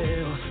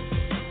self.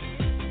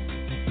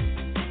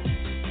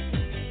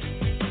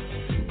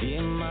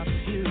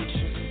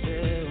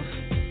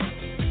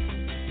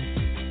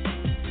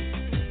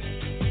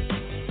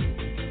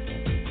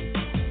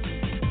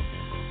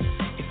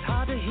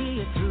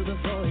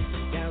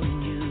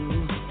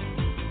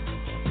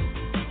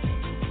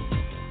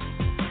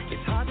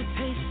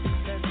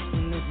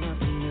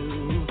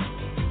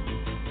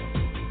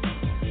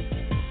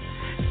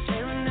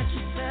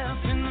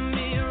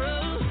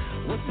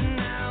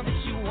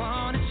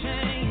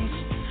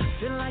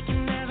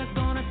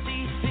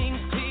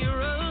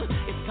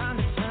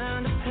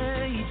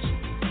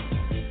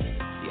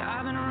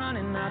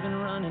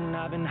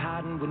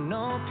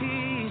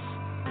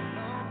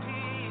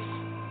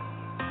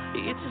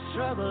 It's a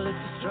struggle, it's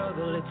a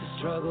struggle, it's a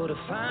struggle to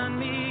find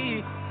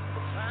me.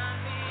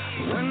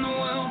 When the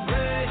world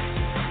breaks,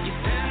 you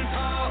stand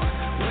tall.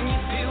 When you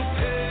feel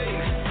pain,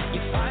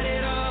 you fight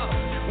it off.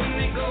 When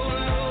they go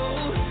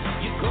low,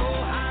 you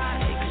go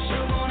high. 'Cause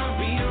you're gonna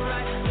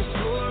rewrite the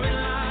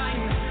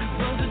storyline.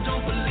 Those that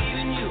don't believe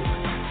in you,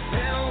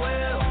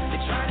 farewell.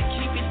 They try to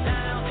keep you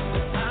down,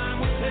 but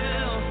time will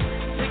tell.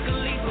 Take a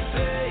leap of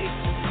faith,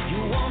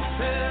 you won't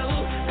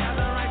fail. Have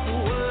the right to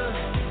work,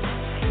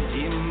 and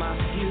dear my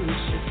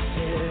future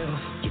self.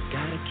 You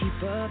gotta keep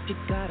up, you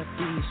gotta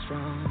be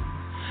strong.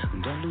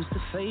 Don't lose the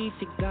faith,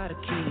 you gotta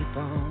keep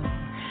on.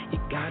 You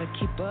gotta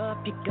keep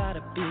up, you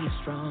gotta be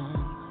strong.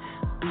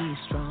 Be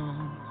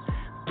strong,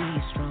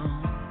 be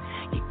strong.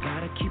 You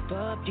gotta keep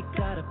up, you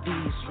gotta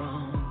be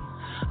strong.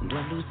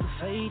 Don't lose the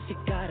faith, you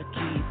gotta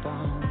keep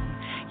on.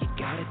 You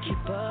gotta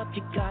keep up,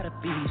 you gotta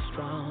be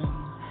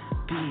strong.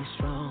 Be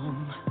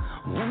strong.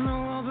 When the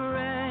world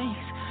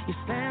breaks, you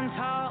stand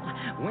tall.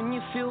 When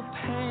you feel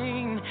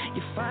pain,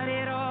 you fight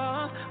it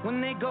off.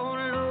 When they go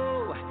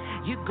low,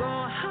 you go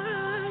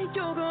high.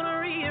 You're gonna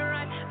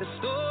rewrite the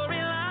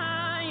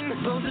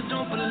storyline. Those that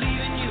don't believe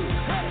in you,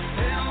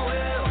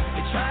 farewell.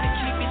 They try to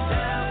keep you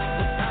down,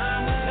 but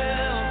time will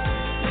tell.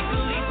 Take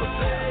a leap of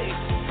faith,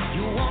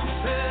 you won't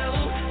fail.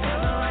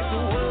 Have the right to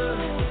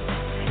work,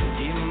 and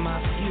dear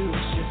my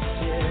future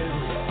self.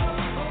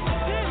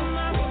 Dear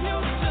my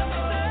future self.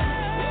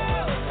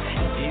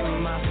 Dear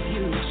my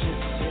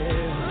future self.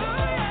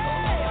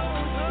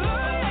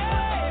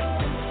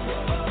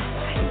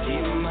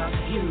 Dear my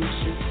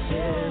future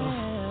self.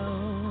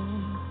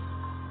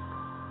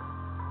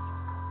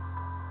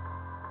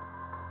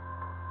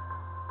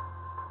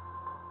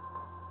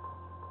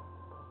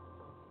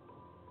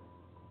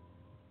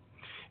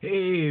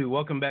 Hey,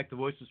 welcome back to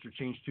Voices for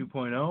Change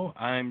 2.0.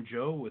 I'm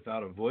Joe,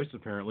 without a voice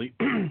apparently.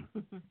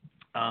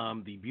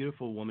 The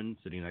beautiful woman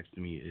sitting next to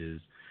me is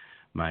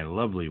my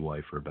lovely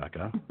wife,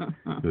 Rebecca,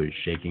 who is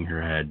shaking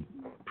her head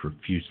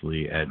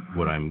profusely at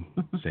what I'm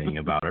saying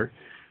about her.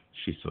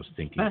 She's so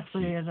stinking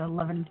Especially cute. at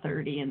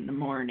 11:30 in the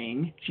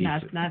morning. She's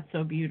Not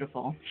so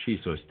beautiful.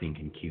 She's so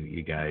stinking cute,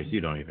 you guys.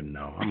 You don't even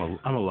know.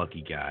 I'm a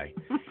lucky guy.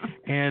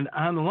 And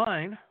on the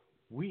line,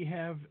 we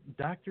have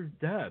Dr.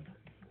 Deb.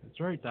 That's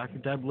right. Dr.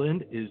 Deb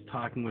Lind is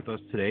talking with us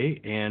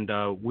today, and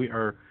we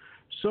are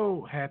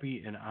so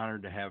happy and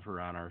honored to have her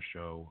on our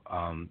show.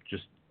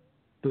 Just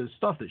the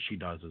stuff that she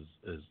does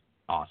is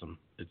awesome.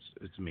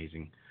 It's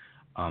amazing.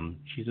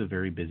 She's a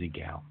very busy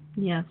gal.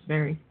 Yes,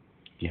 very.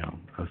 You know,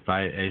 as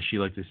she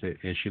liked to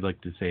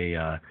say,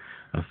 a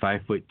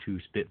 5'2"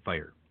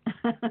 Spitfire.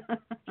 So,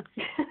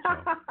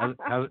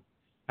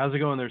 how's it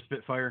going there,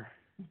 Spitfire?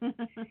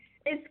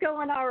 It's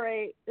going all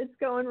right. It's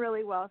going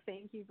really well.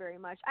 Thank you very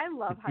much. I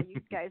love how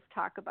you guys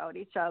talk about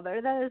each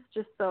other. That is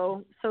just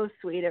so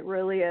sweet. It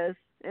really is.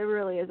 It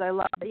really is. I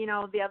love it. You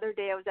know, the other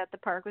day I was at the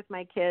park with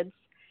my kids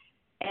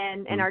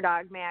and our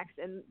dog Max,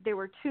 and there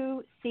were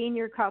two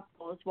senior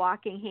couples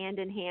walking hand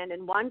in hand,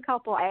 and one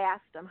couple, I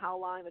asked them how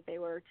long that they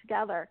were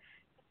together.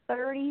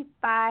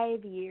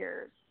 35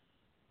 years.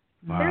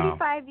 Wow.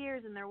 35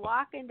 years, and they're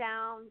walking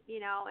down,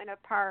 you know, in a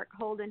park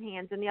holding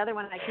hands, and the other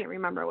one I can't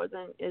remember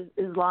wasn't as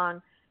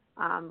long.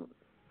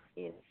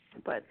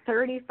 But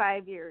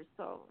 35 years,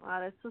 so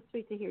that's so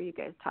sweet to hear you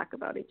guys talk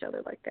about each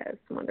other like that.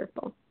 It's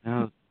wonderful.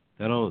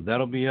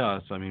 That'll be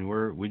us. I mean,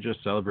 we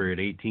just celebrated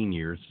 18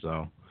 years,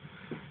 so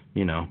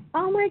you know.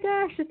 Oh my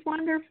gosh, it's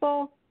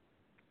wonderful.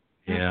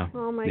 Yeah.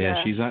 Oh my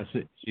gosh. She's not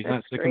sick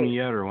of me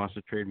yet, or wants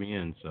to trade me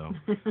in. So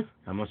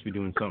I must be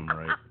doing something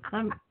right.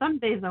 Some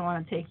days I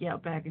want to take you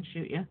out back and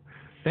shoot you.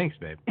 Thanks,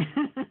 babe.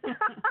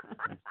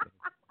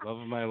 Love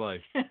of my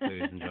life,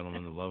 ladies and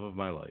gentlemen, the love of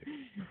my life.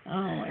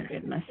 Oh my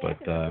goodness. But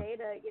to,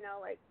 you know,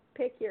 like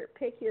pick your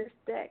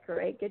stick,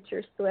 right? Get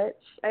your switch.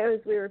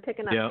 We were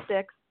picking up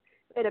sticks.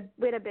 We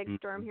had a big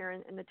storm here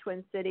in the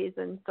Twin Cities,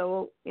 and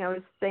so, you know, I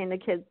was saying the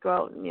kids go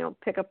out and, you know,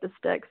 pick up the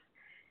sticks.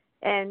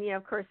 And, you know,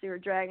 of course, they were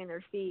dragging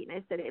their feet. And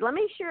I said, hey, let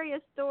me share you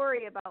a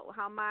story about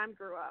how Mom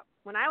grew up.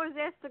 When I was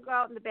asked to go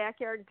out in the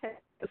backyard and pick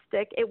up a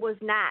stick, it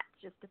was not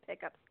just to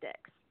pick up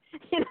sticks.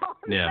 You know,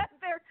 they're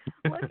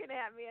looking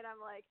at me, and I'm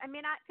like,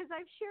 because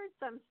I've shared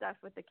some stuff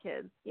with the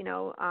kids, you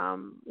know,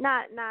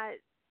 not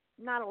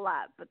a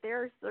lot, but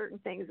there are certain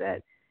things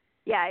that,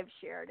 I've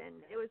shared,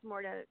 and it was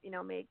more to, you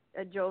know, make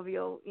a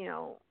jovial, you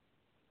know,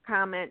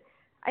 comment.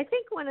 I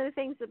think one of the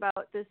things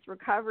about this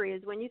recovery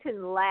is when you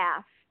can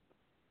laugh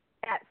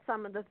at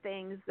some of the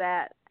things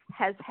that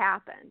has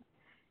happened.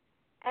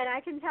 And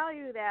I can tell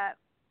you that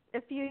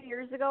a few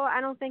years ago, I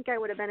don't think I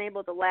would have been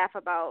able to laugh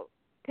about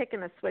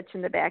picking a switch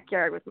in the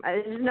backyard with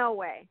there's no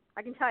way.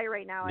 I can tell you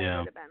right now, I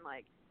would have been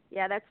like,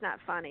 that's not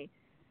funny.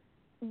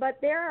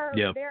 But there are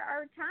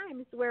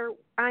times where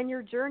on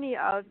your journey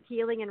of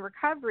healing and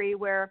recovery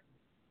where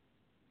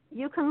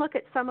you can look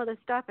at some of the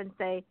stuff and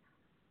say,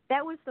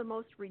 that was the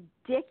most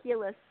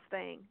ridiculous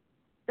thing.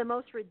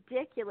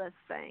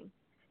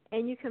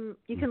 And you can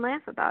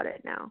laugh about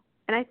it now.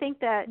 And I think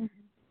that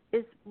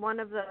is one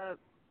of the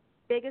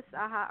biggest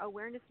aha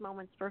awareness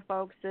moments for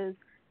folks is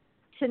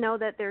to know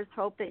that there's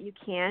hope that you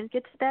can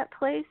get to that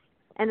place,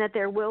 and that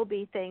there will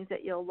be things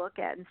that you'll look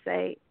at and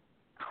say,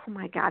 oh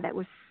my God, that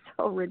was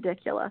so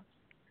ridiculous.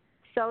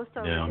 So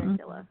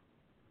ridiculous.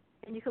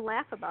 And you can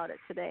laugh about it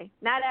today.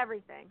 Not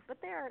everything, but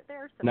there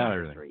are some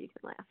moments where you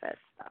can laugh at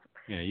stuff.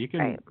 Yeah, you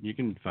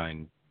can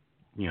find,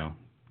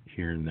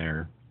 here and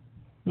there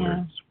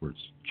where it's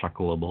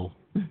chuckleable.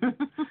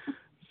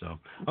 So,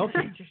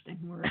 okay. Interesting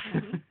word.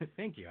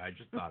 Thank you. I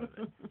just thought of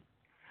it.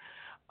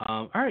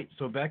 All right,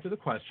 so back to the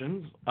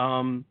questions.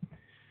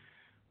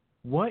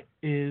 What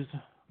is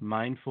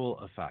mindful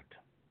effect?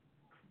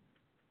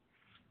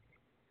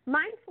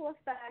 Mindful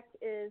effect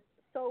is,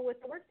 so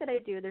with the work that I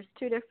do, there's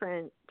two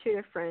different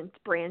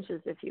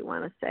branches, if you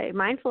want to say.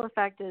 Mindful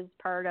effect is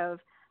part of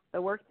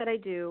the work that I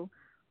do,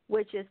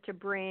 which is to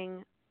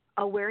bring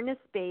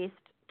awareness-based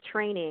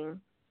training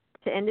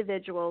to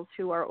individuals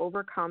who are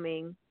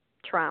overcoming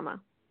trauma.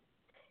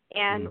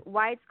 And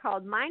why it's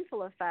called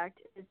mindful effect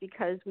is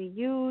because we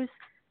use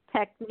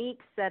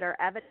techniques that are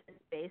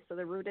evidence-based, so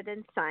they're rooted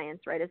in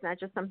science, right? It's not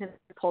just something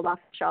that's pulled off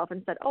the shelf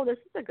and said, oh, this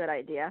is a good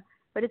idea,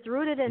 but it's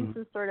rooted in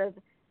some sort of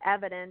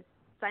evidence,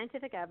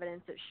 scientific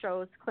evidence that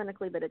shows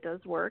clinically that it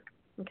does work,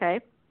 okay?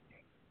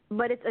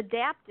 But it's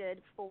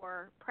adapted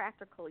for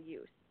practical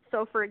use.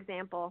 So, for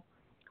example,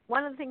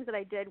 one of the things that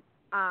I did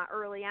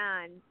early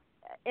on,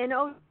 and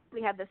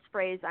we have this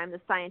phrase, I'm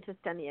the scientist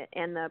and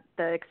the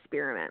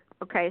experiment,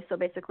 okay? So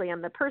basically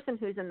I'm the person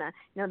who's in the,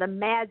 the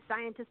mad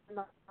scientist in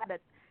the lab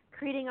that's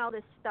creating all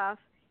this stuff,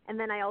 and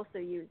then I also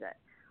use it.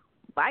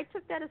 But I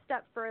took that a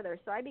step further,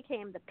 so I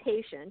became the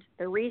patient,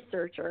 the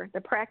researcher,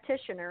 the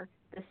practitioner,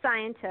 the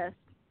scientist,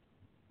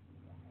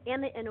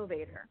 and the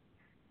innovator.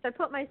 So I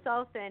put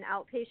myself in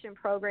outpatient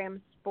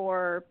programs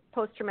for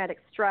post-traumatic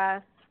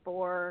stress,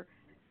 for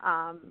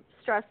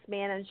stress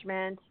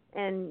management,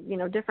 and,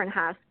 different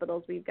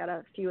hospitals. We've got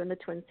a few in the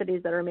Twin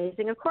Cities that are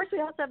amazing. Of course, we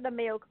also have the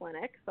Mayo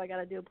Clinic, so I got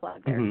to do a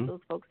plug there.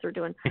 Those folks are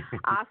doing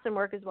awesome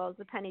work, as well as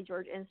the Penny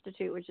George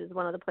Institute, which is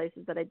one of the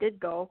places that I did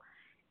go.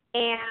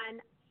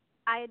 And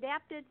I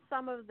adapted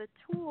some of the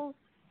tools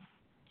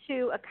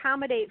to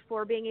accommodate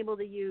for being able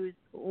to use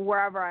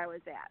wherever I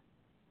was at.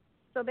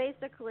 So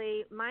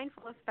basically,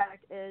 Mindful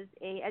Effect is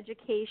a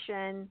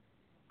education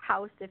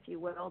house, if you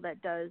will,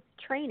 that does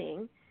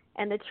training.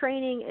 And the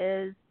training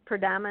is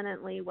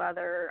predominantly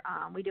whether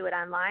we do it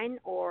online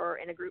or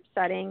in a group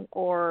setting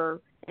or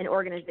in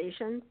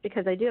organizations,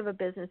 because I do have a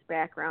business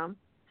background.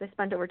 So I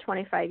spent over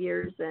 25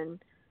 years in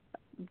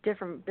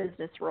different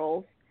business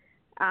roles.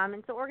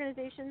 And so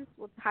organizations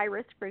with high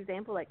risk, for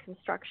example, like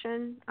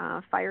construction,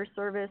 fire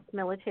service,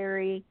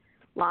 military,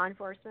 law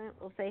enforcement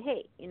will say,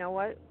 hey, you know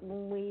what,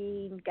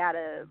 we got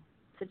a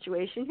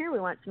situation here. We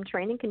want some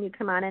training. Can you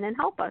come on in and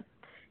help us?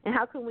 And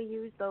how can we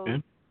use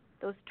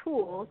those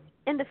tools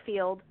in the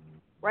field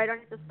where I don't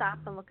have to stop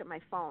and look at my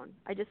phone?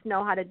 I just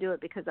know how to do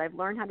it because I've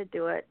learned how to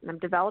do it, and I'm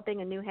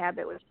developing a new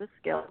habit, which is a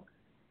skill,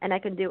 and I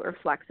can do it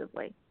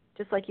reflexively,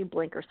 just like you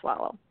blink or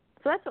swallow.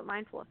 So that's what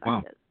mindful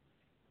effect is.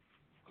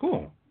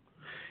 Cool.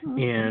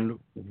 And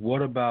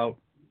what about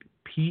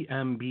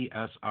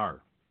PMBSR?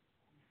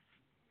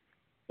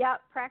 Yeah,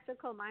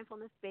 practical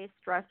mindfulness-based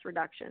stress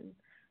reduction.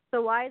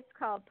 So why it's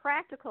called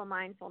practical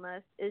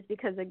mindfulness is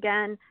because,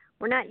 again,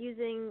 we're not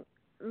using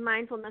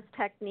mindfulness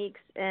techniques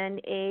in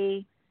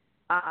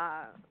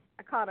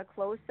I call it a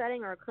closed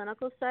setting or a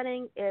clinical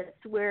setting. It's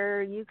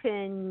where you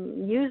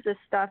can use this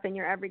stuff in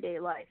your everyday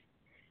life.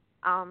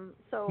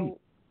 So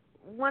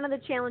one of the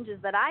challenges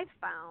that I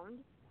found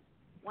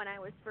when I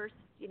was first,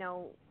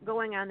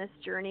 going on this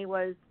journey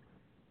was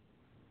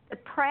the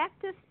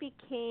practice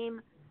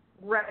became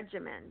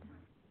regimented,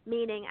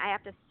 meaning I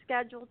have to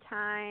schedule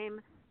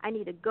time, I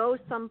need to go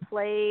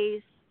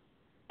someplace,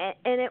 and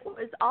it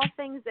was all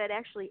things that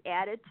actually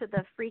added to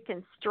the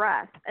freaking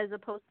stress as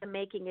opposed to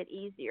making it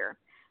easier.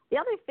 The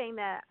other thing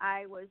that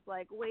I was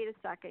like, wait a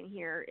second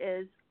here,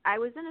 is I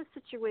was in a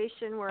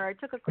situation where I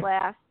took a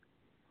class,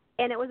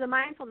 and it was a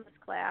mindfulness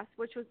class,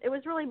 it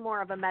was really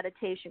more of a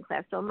meditation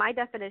class. So my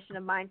definition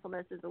of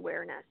mindfulness is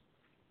awareness.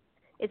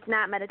 It's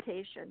not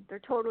meditation. They're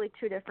totally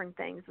two different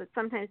things. But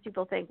sometimes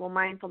people think, well,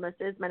 mindfulness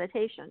is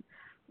meditation.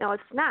 No,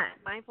 it's not.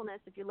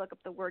 Mindfulness, if you look up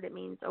the word, it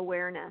means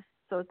awareness.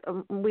 So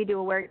we do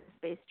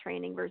awareness-based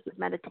training versus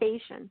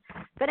meditation.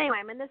 But anyway,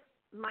 I'm in this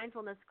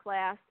mindfulness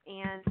class,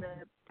 and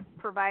the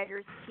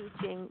provider's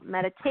teaching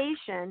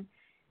meditation,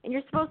 and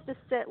you're supposed to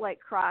sit like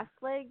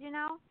cross-legged,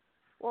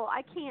 Well,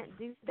 I can't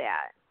do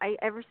that.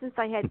 Ever since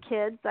I had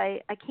kids,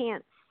 I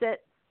can't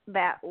sit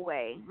that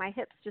way. My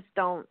hips just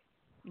don't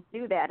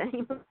do that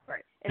anymore.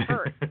 It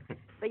hurts.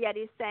 But yet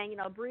he's saying,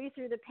 breathe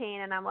through the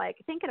pain, and I'm like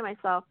thinking to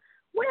myself,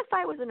 what if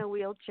I was in a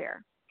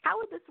wheelchair? How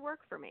would this work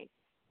for me?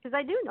 Because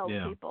I do know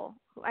people.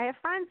 I have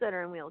friends that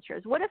are in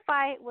wheelchairs. What if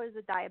I was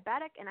a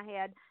diabetic and I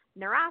had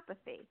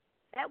neuropathy?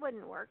 That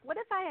wouldn't work. What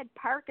if I had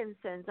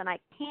Parkinson's and I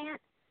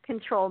can't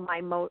control my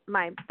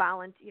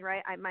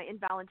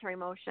involuntary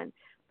motion?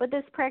 But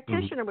this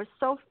practitioner was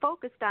so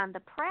focused on the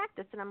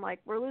practice, and I'm like,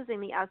 we're losing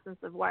the essence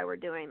of why we're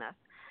doing this.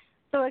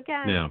 So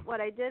again, what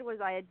I did was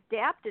I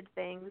adapted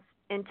things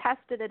and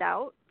tested it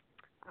out.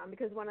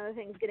 because one of the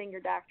things getting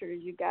your doctorate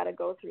is you've got to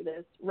go through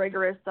this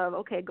rigorous of,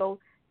 okay, go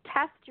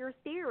test your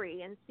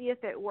theory and see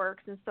if it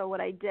works. And so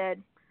what I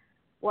did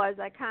was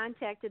I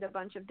contacted a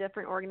bunch of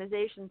different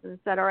organizations and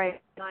said, all right,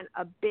 I want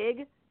a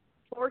big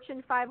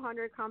Fortune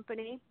 500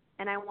 company,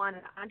 and I want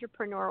an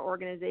entrepreneur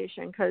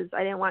organization, because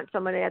I didn't want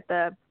somebody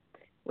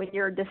when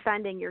you're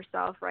defending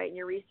yourself, right, in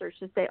your research,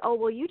 to say, oh,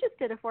 well, you just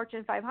did a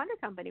Fortune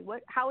 500 company.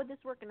 How would this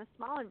work in a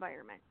small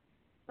environment?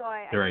 So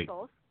I did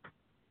both,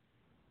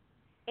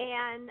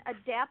 and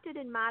adapted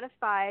and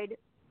modified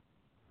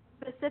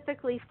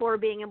specifically for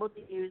being able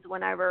to use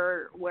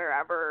whenever,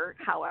 wherever,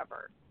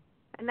 however.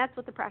 And that's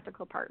what the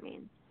practical part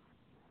means.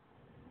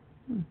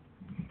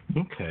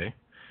 Okay.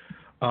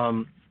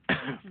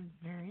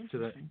 Very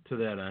to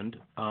that end,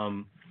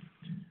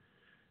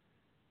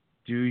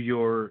 do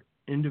your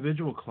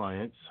individual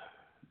clients,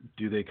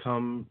 do they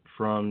come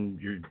from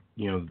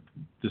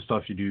the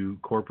stuff you do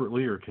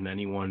corporately, or can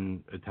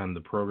anyone attend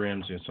the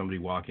programs? Somebody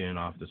walk in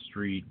off the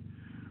street,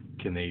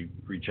 can they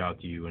reach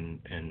out to you and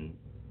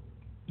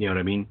you know what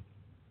I mean?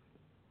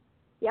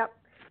 Yep.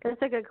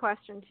 That's a good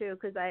question, too,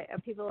 because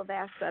people have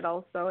asked that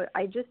also.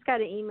 I just got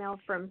an email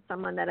from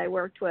someone that I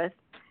worked with.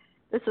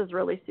 This was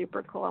really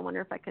super cool. I wonder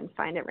if I can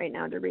find it right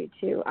now to read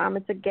to you.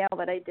 It's a gal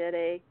that I did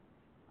a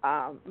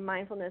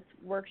mindfulness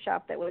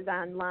workshop that was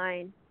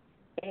online,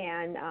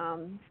 and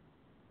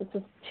this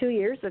was 2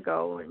 years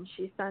ago, and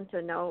she sent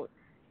a note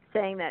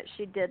saying that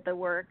she did the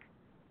work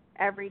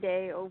every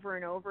day over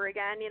and over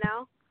again,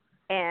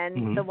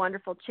 and the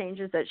wonderful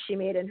changes that she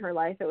made in her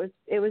life.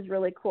 It was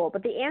really cool.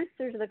 But the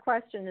answer to the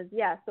question is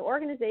yes. So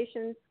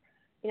organizations,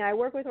 I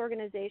work with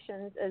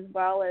organizations as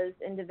well as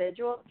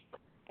individuals,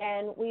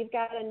 and we've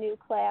got a new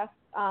class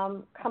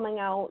coming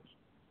out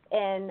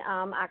in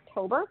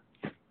October,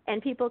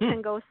 and people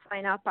can go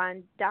sign up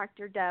on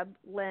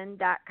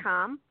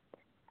drdeblin.com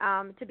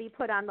to be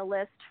put on the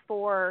list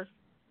for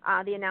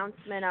the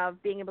announcement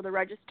of being able to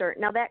register.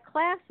 Now, that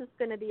class is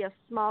going to be a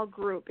small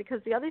group,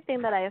 because the other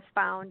thing that I have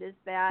found is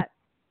that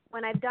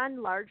when I've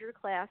done larger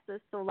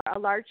classes, so a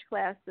large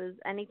class is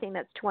anything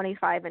that's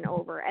 25 and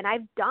over, and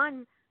I've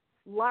done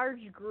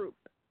large group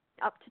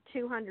up to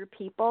 200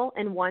 people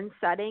in one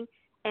setting,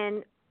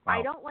 and wow.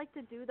 I don't like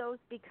to do those,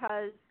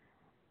 because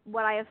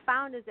what I have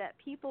found is that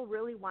people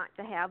really want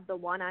to have the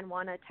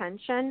one-on-one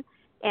attention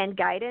and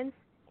guidance,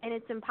 and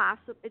it's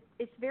impossible.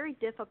 It's very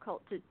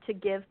difficult to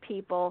give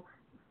people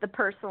the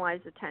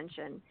personalized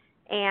attention.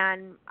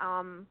 And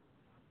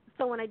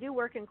so when I do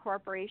work in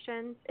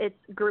corporations, it's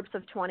groups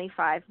of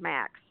 25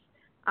 max.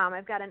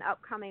 I've got an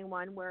upcoming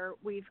one where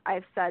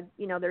I've said,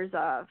 there's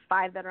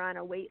 5 that are on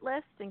a wait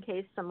list in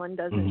case someone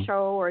doesn't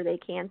show or they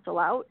cancel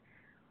out.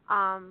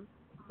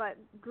 But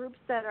groups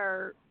that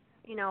are,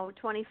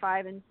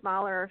 25 and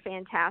smaller are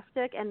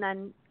fantastic. And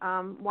then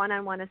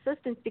one-on-one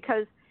assistance,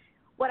 because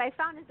what I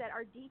found is that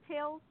our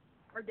details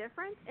are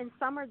different and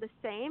some are the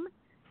same.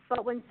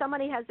 But when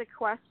somebody has a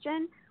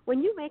question,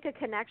 when you make a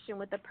connection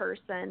with a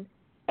person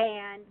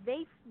and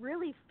they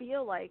really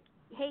feel like,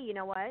 hey, you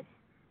know what?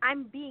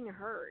 I'm being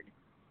heard.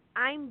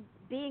 I'm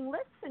being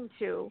listened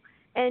to.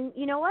 And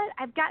you know what?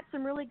 I've got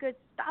some really good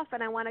stuff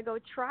and I want to go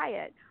try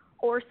it.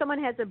 Or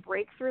someone has a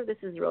breakthrough.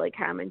 This is really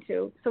common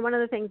too. So one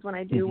of the things when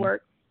I do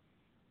work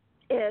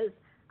is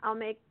I'll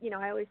make,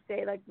 I always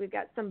say, like, we've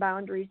got some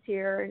boundaries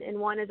here. And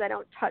one is I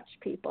don't touch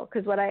people,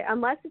 because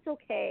unless it's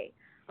okay,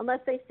 unless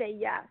they say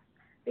yes.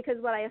 Because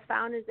what I have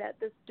found is that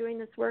doing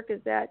this work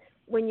is that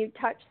when you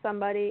touch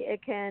somebody,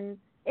 it can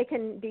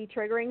be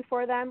triggering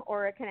for them,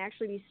 or it can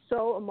actually be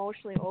so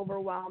emotionally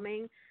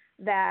overwhelming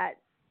that,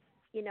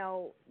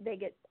 they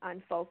get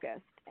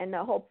unfocused. And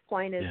the whole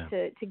point is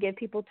to give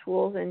people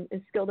tools and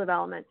skill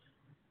development.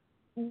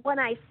 When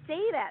I say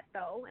that,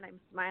 though, and I'm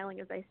smiling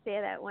as I say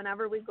that,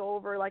 whenever we go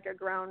over like a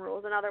ground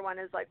rules, another one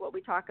is like what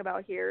we talk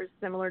about here is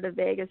similar to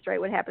Vegas, right?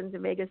 What happens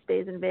in Vegas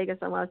stays in Vegas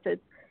unless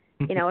it's,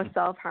 a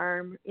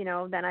self-harm,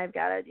 then I've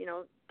got to,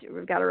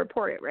 we've got to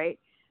report it, right?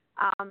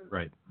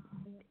 Right.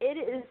 It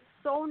is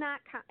so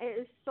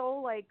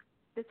like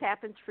this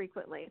happens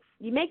frequently.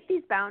 You make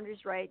these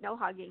boundaries, right? No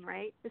hugging,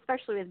 right?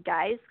 Especially with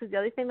guys, because the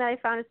other thing that I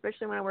found,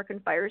 especially when I work in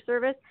fire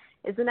service,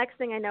 is the next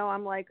thing I know,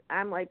 I'm like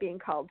being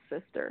called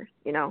sister,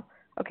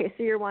 Okay,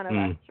 so you're one of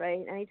us,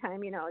 right?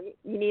 Anytime, you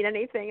need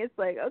anything, it's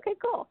like, okay,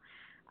 cool.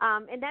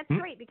 And that's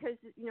great because,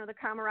 the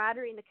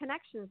camaraderie and the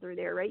connections are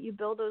there, right? You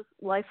build those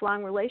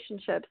lifelong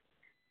relationships.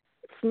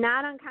 It's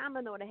not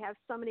uncommon, though, to have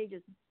somebody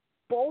just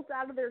bolt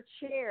out of their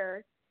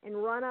chair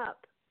and run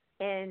up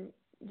and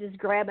just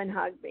grab and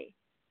hug me,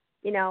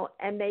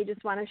 and they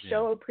just want to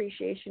show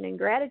appreciation and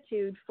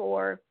gratitude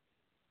for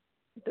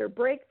their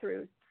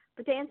breakthroughs.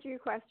 But to answer your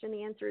question,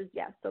 the answer is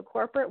yes. So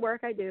corporate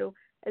work I do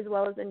as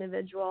well as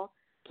individual.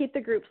 Keep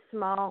the group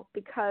small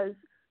because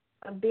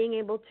of being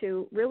able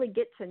to really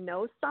get to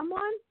know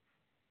someone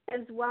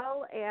as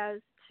well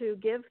as to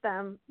give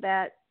them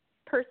that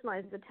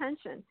personalized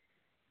attention.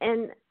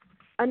 And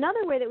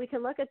another way that we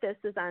can look at this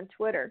is on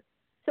Twitter.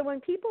 So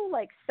when people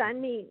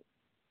send me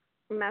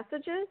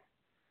messages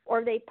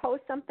or they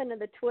post something to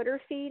the Twitter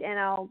feed and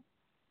I'll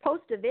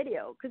post a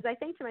video, because I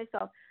think to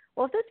myself,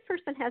 well, if this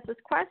person has this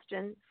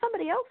question,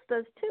 somebody else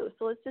does too.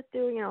 So let's just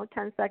do,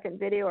 10-second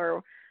video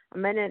or a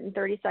minute and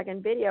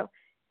 30-second video.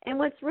 And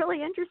what's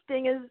really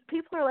interesting is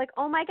people are like,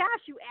 oh my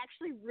gosh, you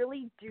actually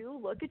really do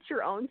look at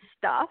your own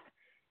stuff.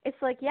 It's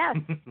like, yes,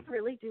 I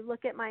really do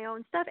look at my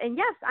own stuff. And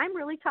yes, I'm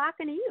really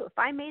talking to you. If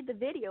I made the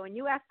video and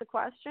you asked the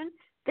question,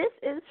 this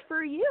is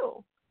for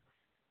you.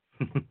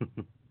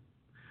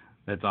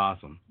 That's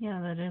awesome.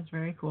 Yeah, that is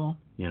very cool.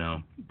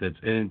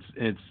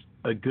 It's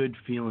a good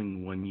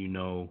feeling when you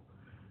know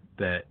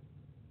that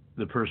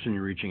the person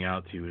you're reaching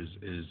out to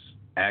is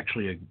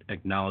actually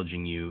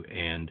acknowledging you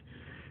and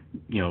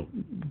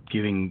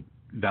giving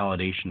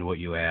validation to what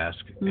you ask,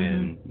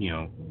 and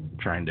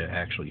trying to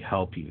actually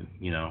help you.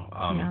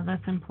 Yeah,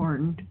 that's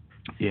important.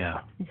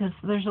 Yeah. Because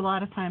there's a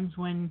lot of times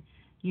when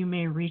you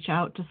may reach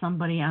out to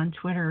somebody on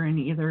Twitter and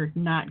either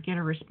not get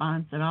a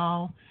response at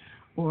all,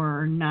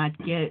 or not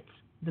get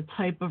the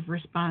type of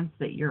response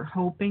that you're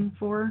hoping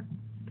for,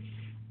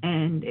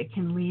 and it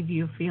can leave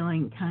you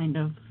feeling kind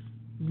of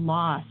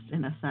lost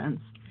in a sense.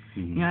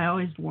 Mm-hmm. I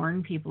always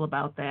warn people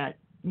about that.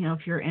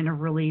 If you're in a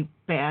really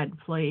bad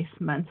place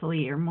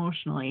mentally or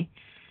emotionally,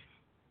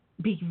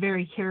 be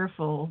very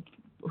careful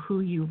who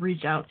you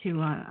reach out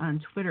to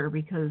on Twitter,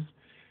 because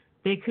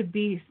they could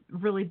be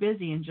really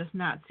busy and just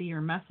not see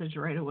your message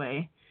right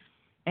away.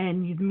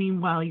 And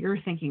meanwhile, you're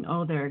thinking,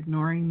 oh, they're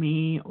ignoring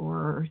me,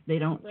 or they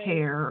don't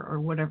care, or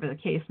whatever the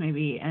case may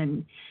be,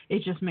 and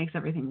it just makes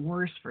everything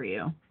worse for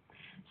you.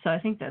 So I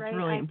think that's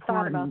really important. I've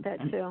thought about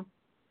that too.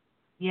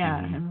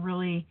 Yeah, and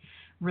really,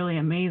 really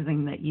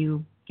amazing that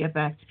you get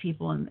back to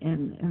people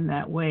in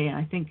that way. And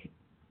I think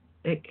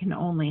it can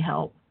only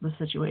help the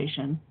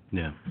situation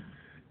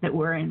that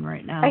we're in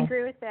right now. I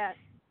agree with that.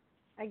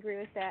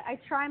 I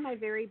try my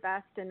very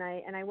best, and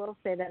I will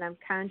say that I'm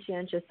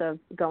conscientious of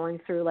going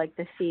through like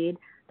the feed.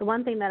 The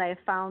one thing that I have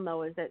found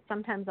though is that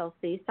sometimes I'll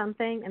see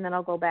something and then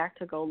I'll go back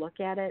to go look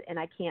at it and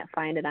I can't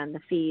find it on the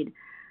feed.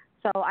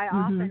 So I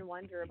often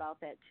wonder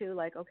about that too.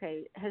 Like,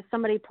 okay, has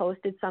somebody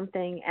posted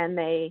something and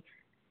they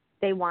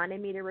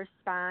wanted me to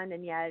respond,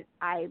 and yet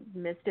I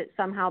missed it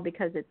somehow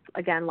because it's,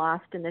 again,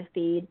 lost in the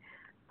feed.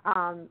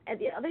 And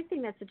the other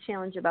thing that's a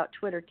challenge about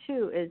Twitter,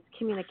 too, is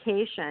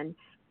communication.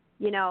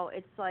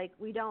 It's like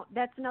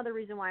that's another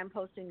reason why I'm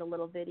posting the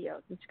little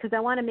videos. It's because I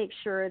want to make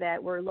sure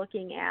that we're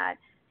looking at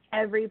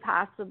every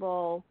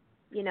possible,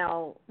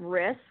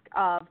 risk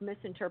of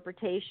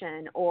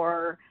misinterpretation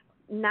or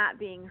not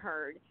being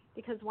heard.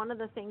 Because one of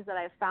the things that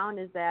I've found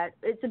is that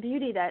it's a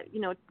beauty that,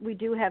 we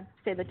do have,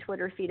 say, the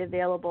Twitter feed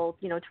available,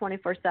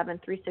 24/7,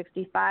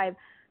 365.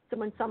 So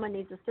when someone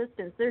needs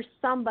assistance, there's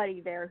somebody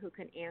there who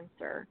can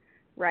answer,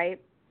 right?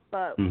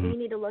 But we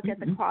need to look at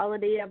the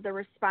quality of the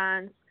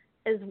response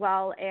as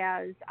well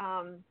as, is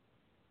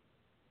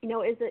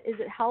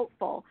it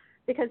helpful?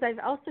 Because I've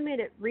also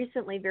made it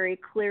recently very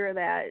clear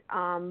that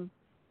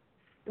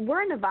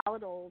we're in a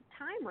volatile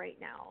time right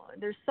now.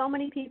 There's so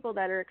many people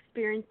that are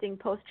experiencing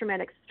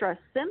post-traumatic stress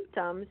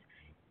symptoms,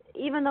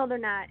 even though they're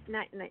not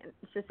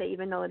to say,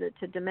 even though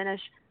to diminish.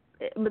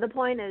 But the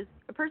point is,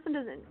 a person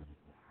doesn't.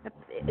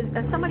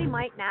 If somebody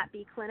might not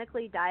be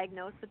clinically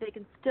diagnosed, but they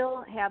can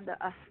still have the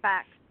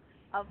effects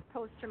of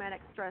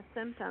post-traumatic stress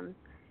symptoms,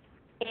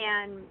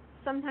 and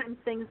sometimes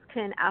things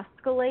can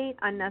escalate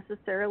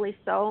unnecessarily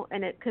so,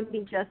 and it can be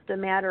just a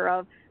matter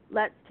of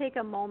let's take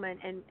a moment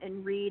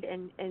and read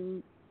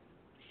and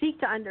seek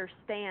to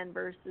understand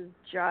versus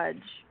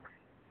judge.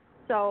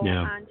 So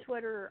on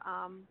Twitter,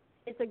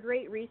 it's a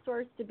great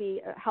resource to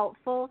be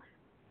helpful.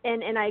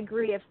 And I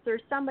agree, if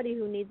there's somebody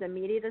who needs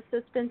immediate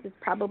assistance, it's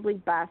probably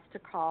best to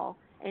call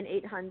an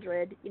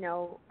 800,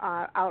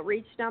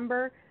 outreach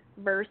number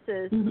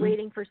versus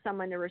waiting for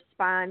someone to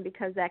respond,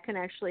 because that can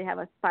actually have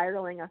a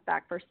spiraling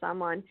effect for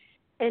someone.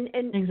 And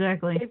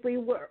exactly. If we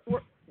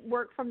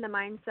work from the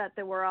mindset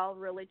that we're all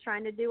really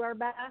trying to do our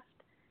best,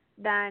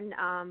 then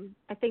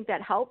I think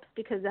that helps,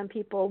 because then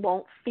people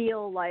won't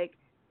feel like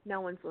no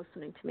one's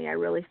listening to me. I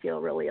really feel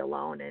really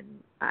alone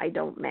and I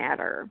don't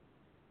matter,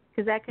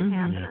 because that can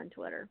happen on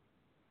Twitter.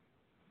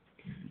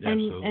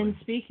 And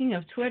speaking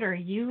of Twitter,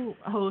 you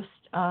host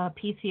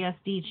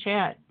PTSD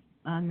chat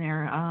on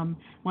there.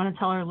 Want to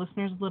tell our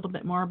listeners a little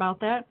bit more about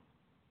that?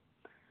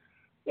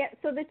 Yeah,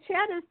 so the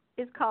chat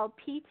is called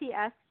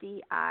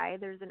PTSDI.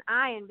 There's an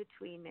I in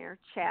between there,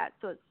 chat.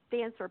 So it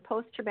stands for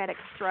post-traumatic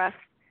stress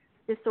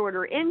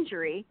disorder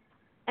injury.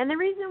 And the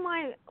reason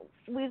why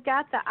we've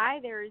got the I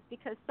there is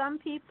because some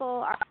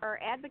people are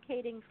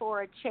advocating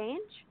for a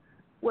change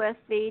with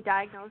the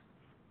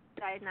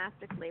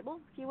diagnostic label,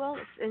 if you will.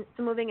 It's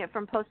moving it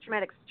from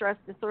post-traumatic stress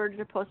disorder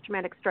to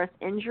post-traumatic stress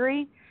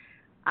injury.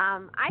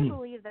 I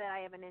believe that I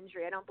have an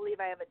injury. I don't believe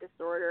I have a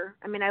disorder.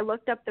 I mean, I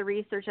looked up the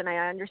research and I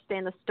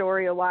understand the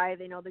story of why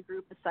the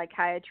group of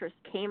psychiatrists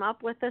came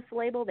up with this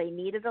label. They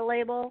needed a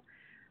label.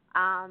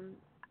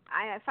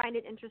 I find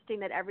it interesting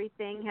that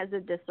everything has a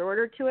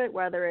disorder to it,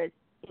 whether it's,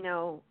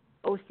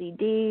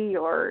 OCD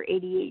or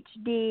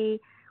ADHD,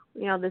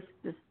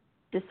 this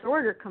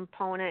disorder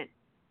component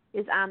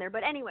is on there.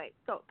 But anyway,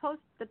 so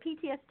the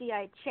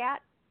PTSDI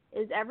chat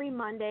is every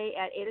Monday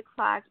at 8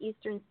 o'clock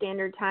Eastern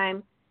Standard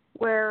Time,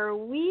 where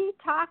we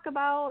talk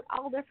about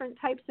all different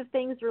types of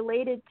things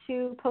related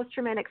to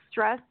post-traumatic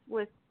stress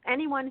with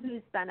anyone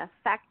who's been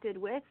affected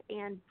with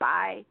and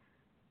by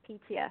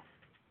PTS.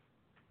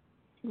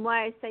 And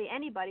why I say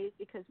anybody is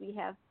because we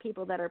have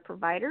people that are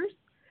providers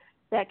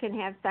that can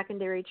have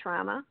secondary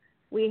trauma.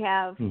 We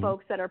have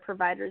folks that are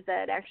providers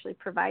that actually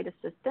provide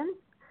assistance.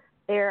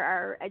 There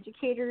are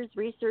educators,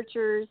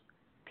 researchers,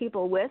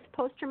 people with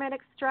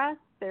post-traumatic stress.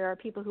 There are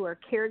people who are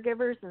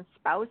caregivers and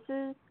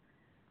spouses.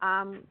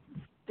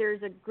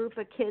 There's a group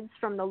of kids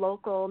from the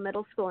local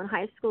middle school and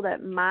high school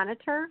that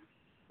monitor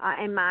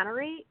and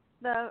moderate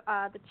the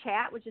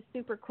chat, which is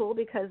super cool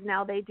because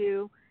now they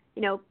do,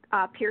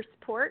 peer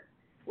support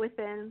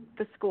within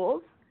the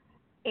schools.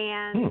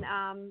 And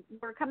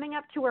we're coming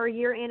up to our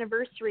year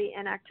anniversary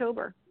in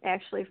October,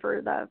 actually,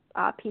 for the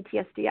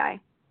PTSDI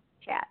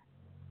chat.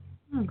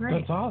 Oh, great.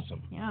 That's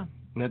awesome. Yeah.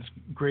 And that's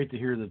great to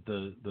hear that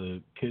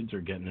the kids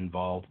are getting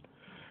involved.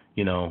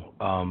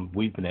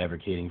 We've been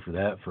advocating for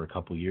that for a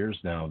couple of years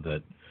now,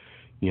 that,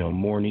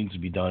 more needs to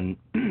be done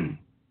in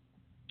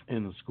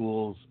the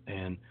schools.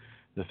 And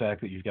the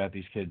fact that you've got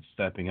these kids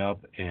stepping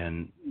up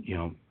and,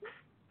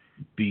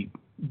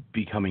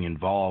 becoming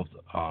involved,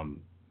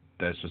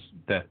 that's just,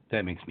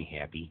 that makes me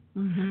happy.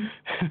 Mm-hmm.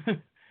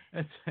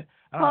 I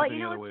don't have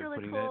any other way of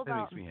putting that. That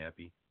makes me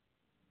happy.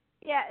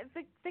 Yeah,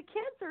 the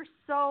kids are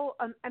so,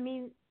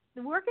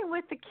 working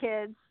with the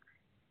kids,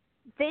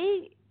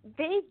 they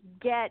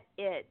get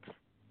it,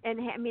 and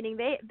meaning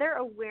their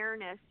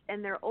awareness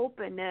and their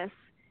openness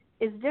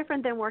is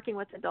different than working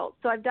with adults.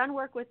 So I've done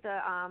work with the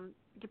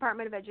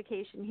Department of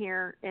Education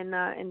here in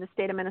the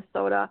state of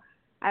Minnesota.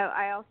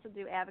 I also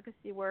do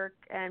advocacy work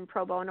and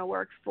pro bono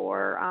work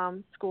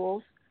for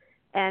schools,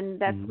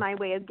 and that's my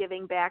way of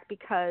giving back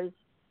because.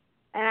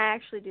 And I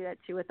actually do that,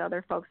 too, with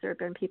other folks. There have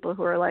been people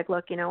who are like,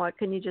 look, you know what,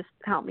 can you just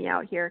help me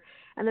out here?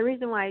 And the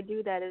reason why I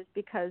do that is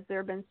because there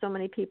have been so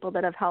many people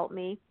that have helped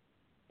me.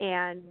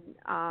 And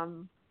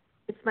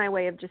it's my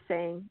way of just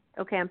saying,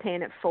 okay, I'm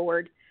paying it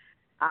forward.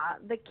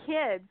 The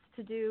kids,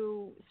 to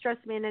do stress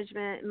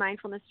management and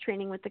mindfulness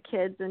training with the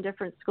kids in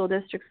different school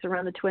districts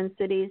around the Twin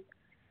Cities,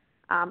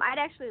 I'd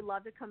actually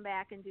love to come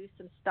back and do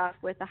some stuff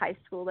with the high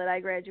school that I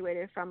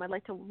graduated from. I'd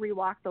like to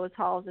rewalk those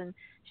halls and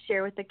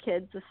share with the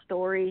kids the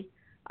story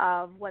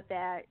of what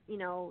that,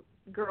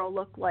 girl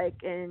looked like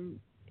and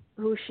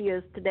who she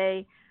is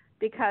today.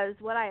 Because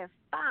what I have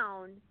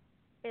found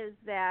is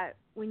that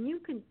when you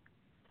can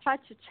touch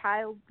a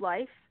child's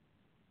life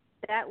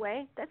that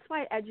way, that's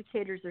why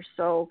educators are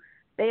so,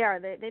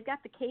 they've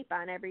got the cape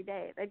on every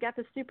day. They've got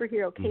the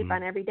superhero cape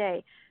on every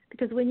day.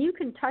 Because when you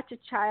can touch a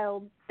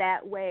child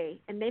that way,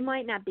 and they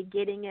might not be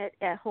getting it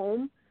at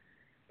home,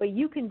 but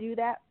you can do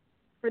that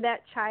for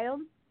that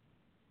child,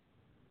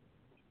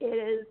 it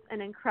is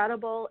an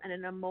incredible and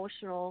an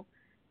emotional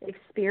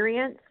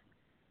experience,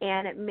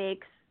 and it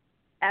makes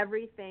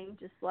everything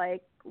just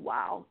like,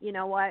 wow, you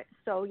know what?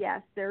 So,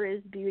 yes, there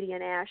is beauty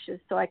in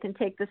ashes. So I can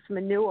take this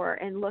manure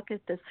and look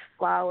at this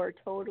flower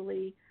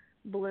totally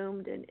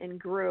bloomed and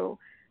grew.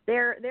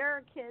 There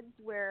are kids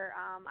where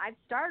I've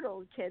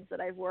startled kids that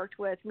I've worked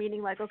with,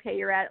 meaning like, okay,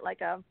 you're at like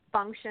a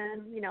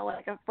function,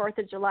 like a 4th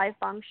of July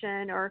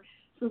function or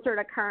some sort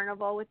of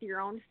carnival with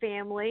your own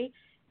family.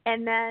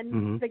 And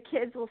then the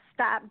kids will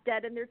stop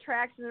dead in their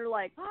tracks, and they're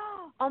like,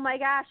 oh, my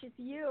gosh, it's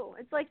you.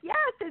 It's like, yes,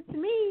 it's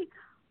me.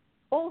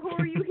 Oh, who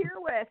are you here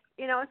with?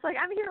 It's like,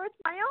 I'm here with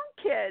my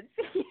own kids,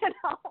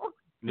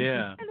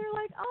 Yeah. And they're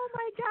like, oh,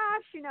 my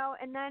gosh,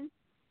 And then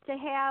to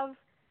have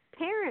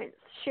parents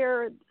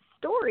share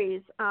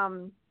stories.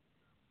 The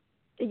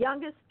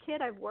youngest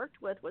kid I've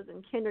worked with was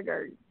in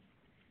kindergarten.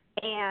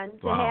 And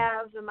to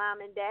have the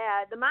mom and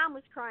dad, the mom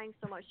was crying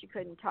so much she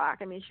couldn't talk.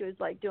 I mean, she was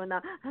like doing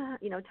the,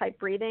 type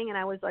breathing. And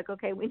I was like,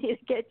 okay, we need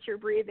to get your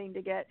breathing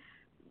to get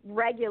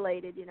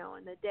regulated, And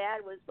the dad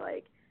was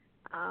like,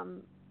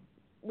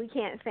 we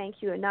can't thank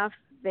you enough.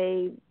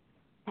 They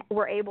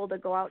were able to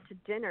go out to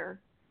dinner.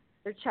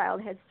 Their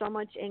child had so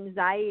much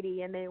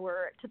anxiety, and they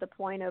were to the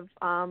point of,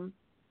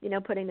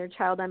 putting their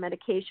child on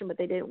medication, but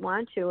they didn't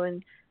want to.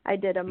 And I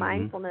did a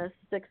mindfulness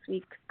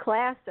 6-week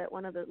class at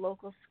one of the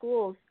local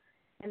schools.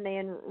 And they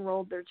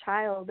enrolled their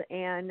child,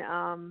 and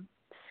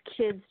this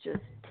kid's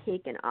just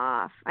taken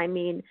off. I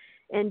mean,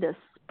 into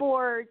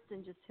sports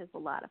and just has a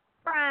lot of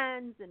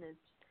friends and is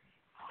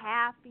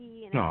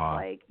happy. And it's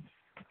like,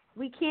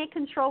 we can't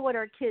control what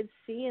our kids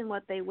see and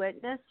what they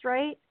witness,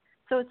 right?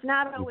 So it's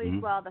not always,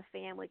 the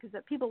family, because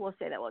people will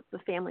say that, it's the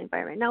family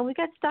environment. No, we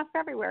got stuff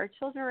everywhere.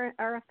 Children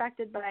are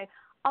affected by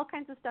all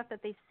kinds of stuff that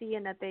they see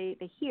and that they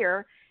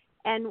hear.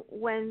 And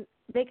when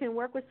they can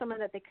work with someone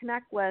that they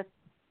connect with,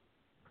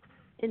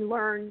 and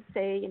learn,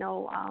 say,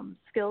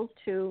 skills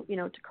to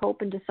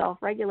cope and to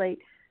self-regulate,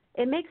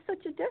 it makes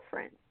such a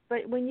difference.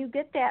 But when you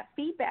get that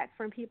feedback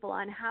from people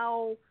on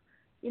how,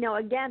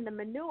 again, the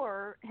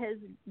manure has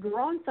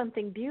grown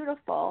something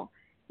beautiful,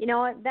 then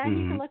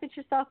you can look at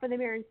yourself in the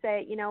mirror and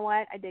say, you know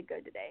what, I did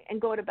good today, and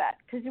go to bed.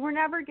 Because we're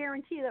never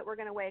guaranteed that we're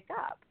going to wake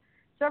up.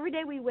 So every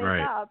day we wake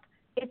up,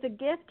 it's a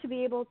gift to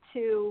be able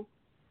to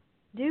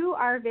do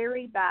our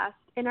very best,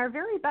 and our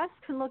very best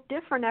can look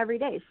different every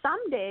day.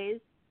 Some days,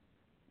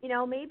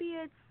 maybe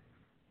it's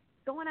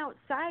going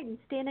outside and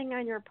standing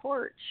on your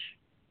porch,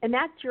 and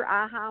that's your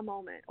aha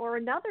moment. Or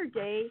another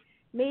day,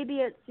 maybe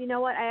it's,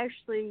 I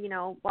actually,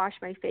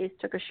 washed my face,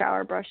 took a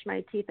shower, brushed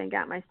my teeth, and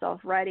got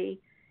myself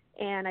ready,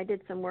 and I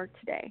did some work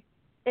today.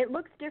 It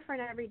looks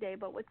different every day,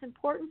 but what's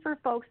important for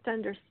folks to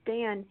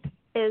understand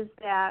is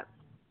that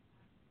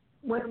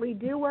when we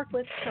do work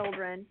with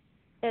children,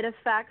 it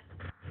affects,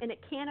 and it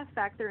can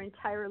affect their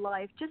entire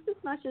life just as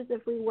much as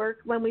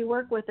when we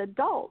work with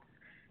adults.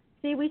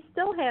 See, we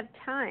still have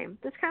time.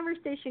 This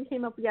conversation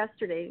came up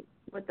yesterday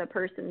with a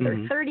person.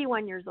 They're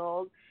 31 years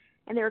old,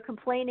 and they were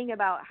complaining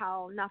about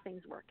how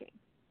nothing's working.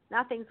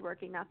 Nothing's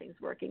working.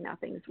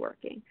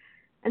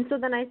 And so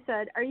then I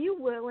said, are you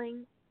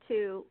willing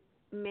to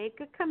make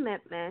a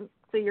commitment?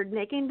 So you're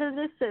making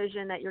the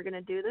decision that you're going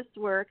to do this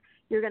work,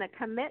 you're going to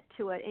commit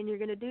to it, and you're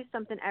going to do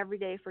something every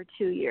day for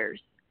 2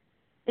 years.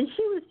 And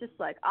she was just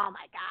like, oh,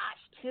 my gosh,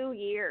 2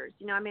 years.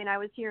 I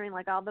was hearing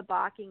like all the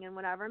balking and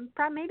whatever. And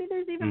probably maybe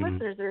there's even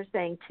listeners that are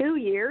saying 2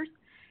 years.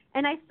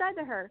 And I said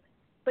to her,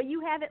 but you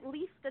have at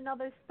least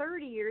another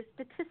 30 years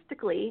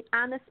statistically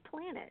on this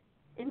planet.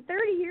 In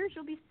 30 years,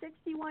 you'll be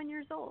 61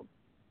 years old.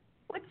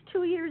 What's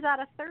 2 years out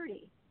of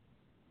 30?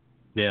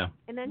 Yeah.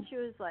 And then she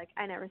was like,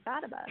 I never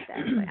thought about that.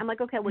 I'm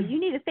like, okay, well, you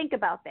need to think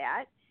about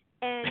that.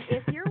 And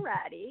if you're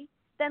ready,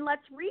 then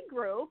let's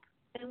regroup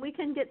and we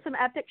can get some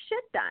epic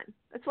shit done.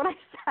 That's what I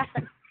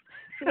said.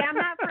 See, I'm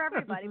not for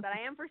everybody, but I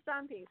am for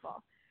some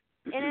people.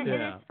 And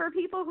it's for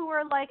people who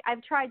are like,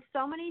 I've tried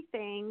so many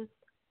things,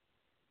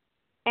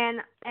 and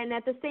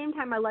at the same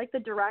time, I like the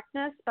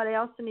directness, but I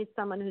also need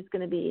someone who's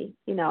going to be,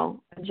 a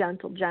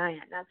gentle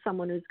giant, not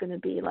someone who's going to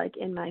be like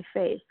in my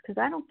face, because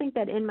I don't think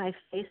that in my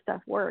face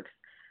stuff works.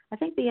 I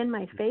think the in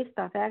my face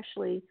stuff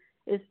actually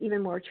is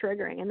even more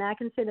triggering, and I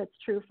can say that's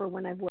true for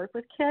when I've worked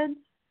with kids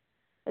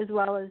as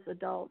well as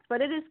adults.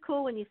 But it is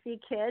cool when you see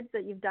kids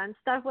that you've done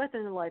stuff with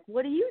and they're like,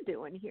 what are you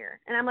doing here?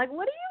 And I'm like,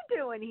 what are you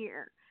doing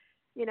here?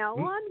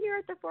 Well, I'm here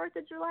at the 4th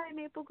of July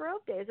Maple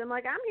Grove Days. I'm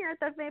like, I'm here at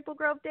the Maple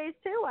Grove Days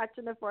too,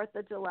 watching the 4th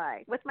of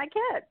July with my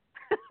kids.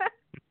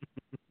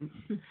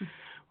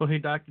 Well, hey,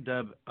 Dr.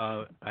 Deb,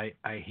 I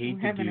hate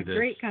We're to do this. having a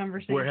great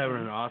conversation. We're having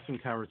an awesome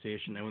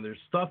conversation, and when there's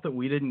stuff that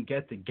we didn't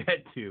get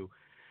to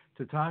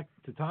talk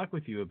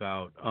with you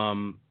about,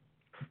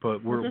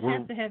 but we'll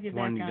have to have you back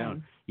on.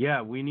 Down.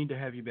 Yeah, we need to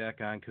have you back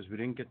on because we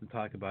didn't get to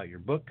talk about your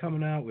book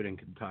coming out. We didn't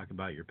get to talk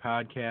about your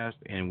podcast,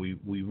 and we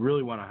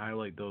really want to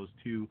highlight those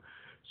too.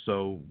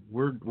 So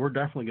we're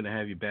definitely going to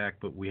have you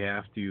back, but we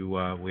have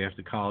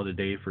to call it a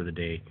day for the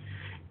day.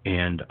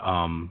 And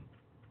I'm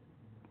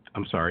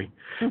sorry,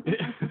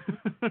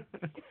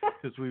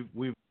 because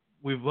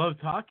we've loved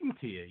talking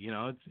to you.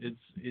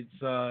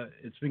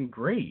 It's been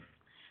great.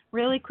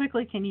 Really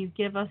quickly, can you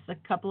give us a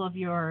couple of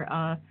your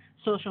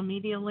social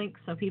media links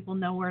so people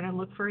know where to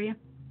look for you?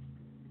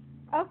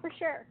 Oh, for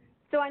sure.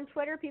 So on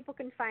Twitter, people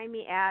can find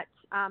me at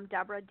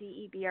Deborah,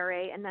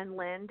 Debra, and then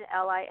Lind,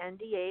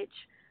 Lindh.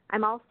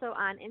 I'm also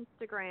on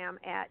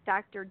Instagram at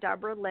Dr.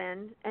 Deborah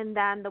Lind, and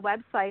then the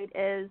website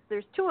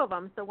there's two of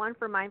them. So one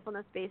for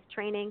mindfulness-based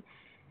training,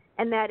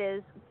 and that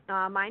is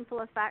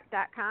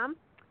mindfuleffect.com,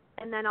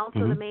 and then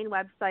also the main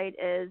website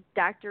is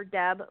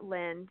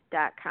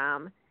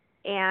drdeblind.com.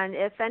 And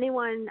if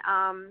anyone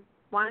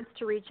wants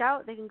to reach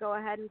out, they can go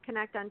ahead and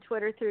connect on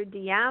Twitter through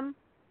DM.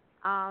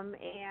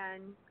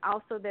 And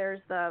also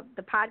there's the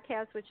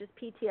podcast, which is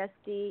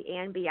PTSD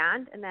and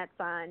Beyond, and that's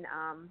on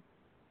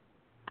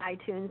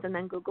iTunes and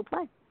then Google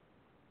Play.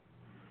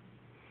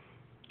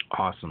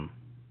 Awesome.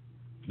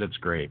 That's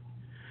great.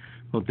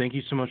 Well, thank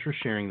you so much for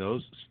sharing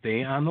those.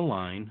 Stay on the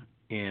line,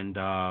 and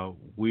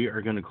we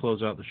are going to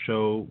close out the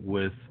show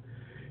with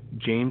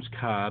James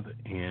Cobb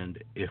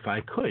and If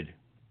I Could.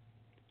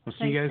 We'll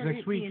see you guys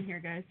next week. Being here,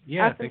 guys.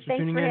 Yeah, awesome. Thanks for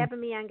tuning in. Thanks for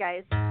having me on,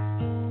 guys.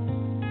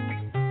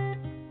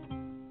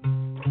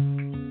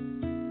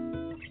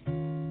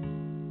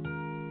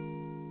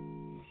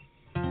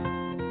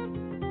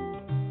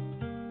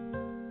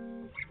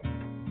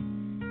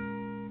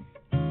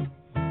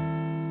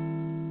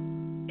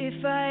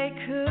 If I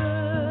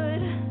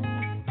could,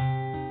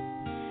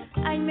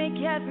 I'd make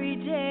every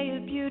day a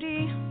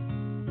beauty,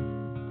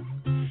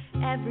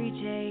 every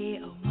day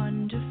a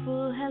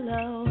wonderful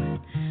hello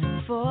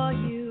for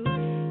you.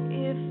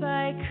 If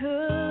I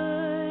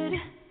could,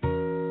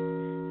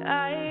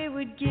 I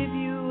would give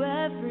you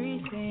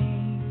everything,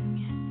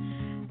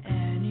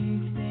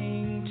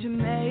 anything to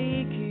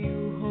make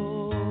you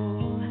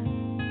whole.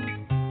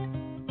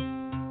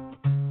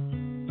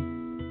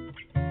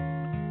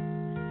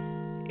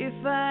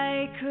 If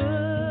I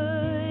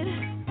could,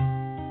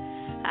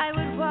 I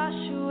would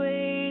wash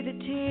away the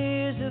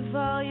tears of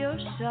all your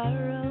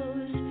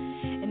sorrows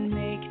and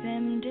make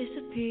them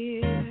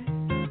disappear.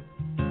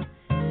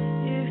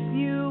 If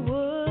you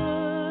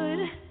would,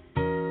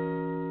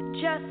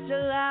 just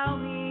allow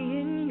me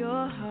in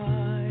your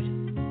heart,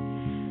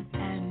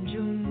 and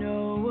you'll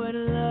know what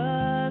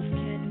love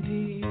can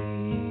be.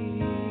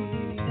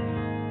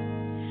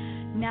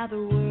 Now the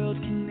world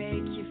can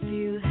make you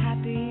feel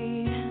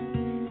happy,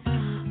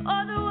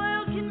 or the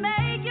world can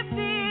make you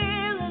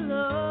feel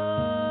alone.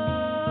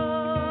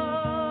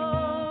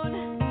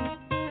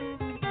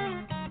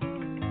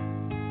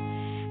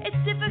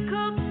 It's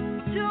difficult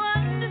to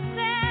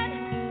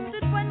understand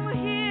that when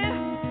we're here,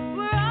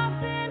 we're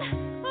often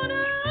on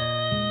our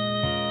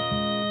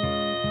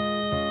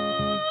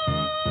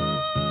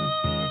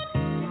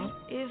own.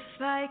 If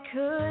I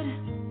could,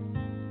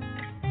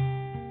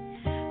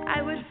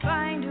 I would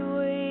find a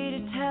way to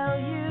tell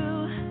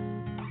you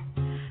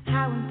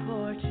how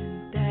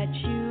important that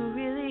you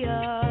really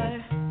are.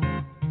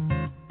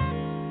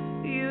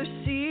 You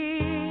see,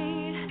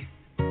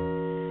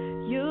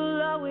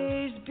 you'll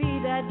always be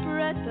that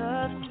breath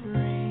of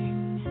spring.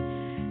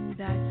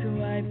 That's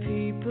why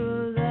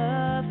people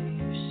love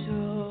you so.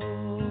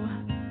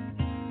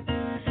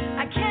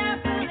 I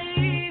can't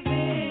believe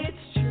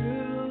it's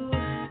true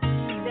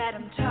that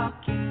I'm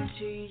talking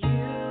to you.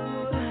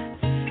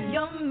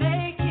 You're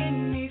making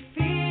me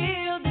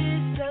feel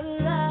this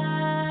alive.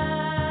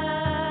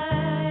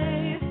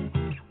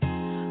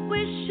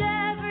 Wish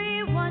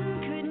everyone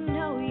could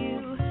know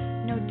you,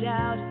 no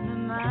doubt in my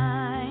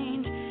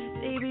mind.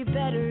 They'd be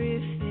better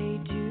if they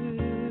do.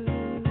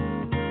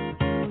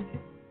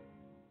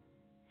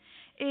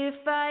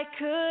 If I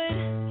could,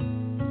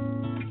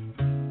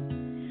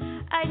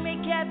 I'd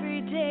make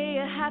every day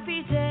a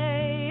happy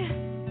day.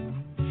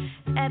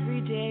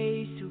 Every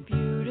day so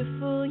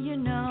beautiful, you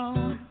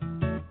know.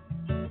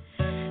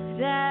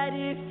 That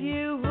if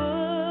you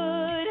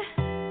would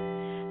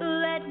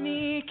let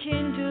me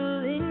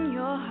kindle in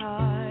your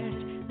heart,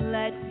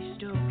 let me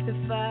stoke the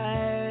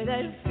fire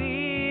that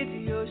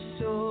feeds your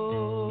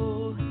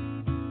soul.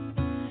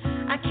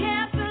 I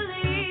can't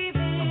believe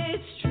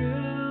it's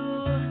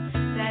true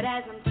that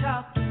as I'm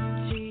talking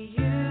to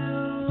you,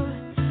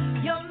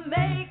 you're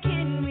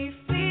making me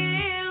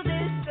feel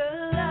this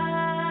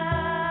alive.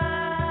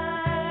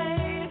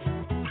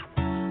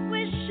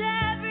 Wish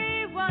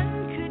everyone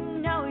could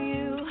know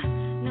you,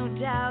 no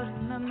doubt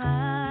in my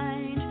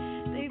mind.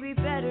 They'd be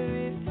better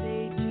if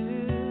they do.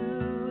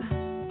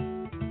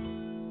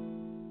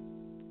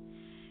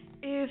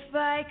 If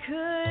I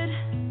could,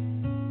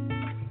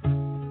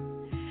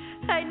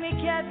 I'd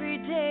make every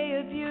day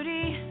a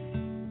beauty,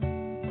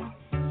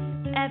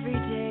 every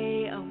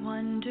day a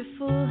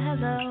wonderful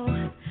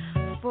hello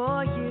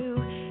for you.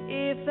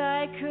 If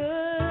I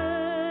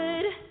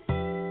could,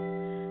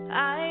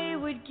 I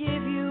would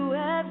give you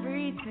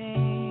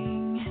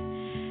everything,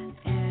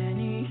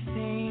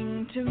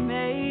 anything to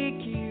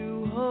make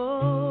you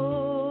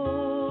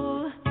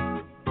whole.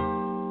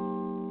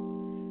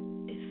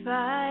 If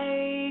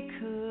I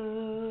could,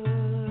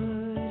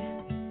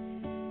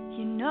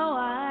 you know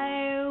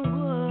I would.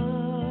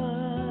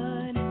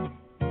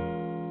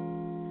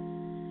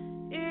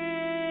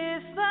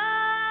 If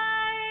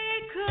I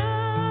could.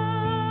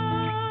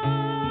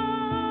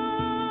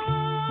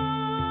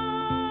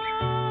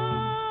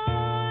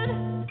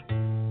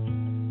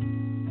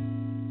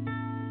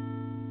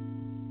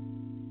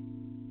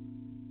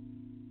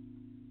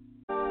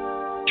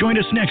 Join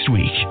us next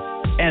week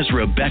as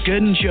Rebecca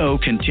and Joe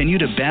continue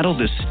to battle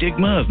the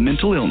stigma of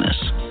mental illness.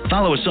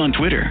 Follow us on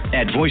Twitter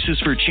at Voices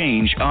for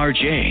Change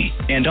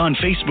RJ and on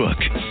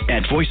Facebook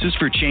at Voices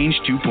for Change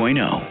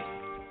 2.0.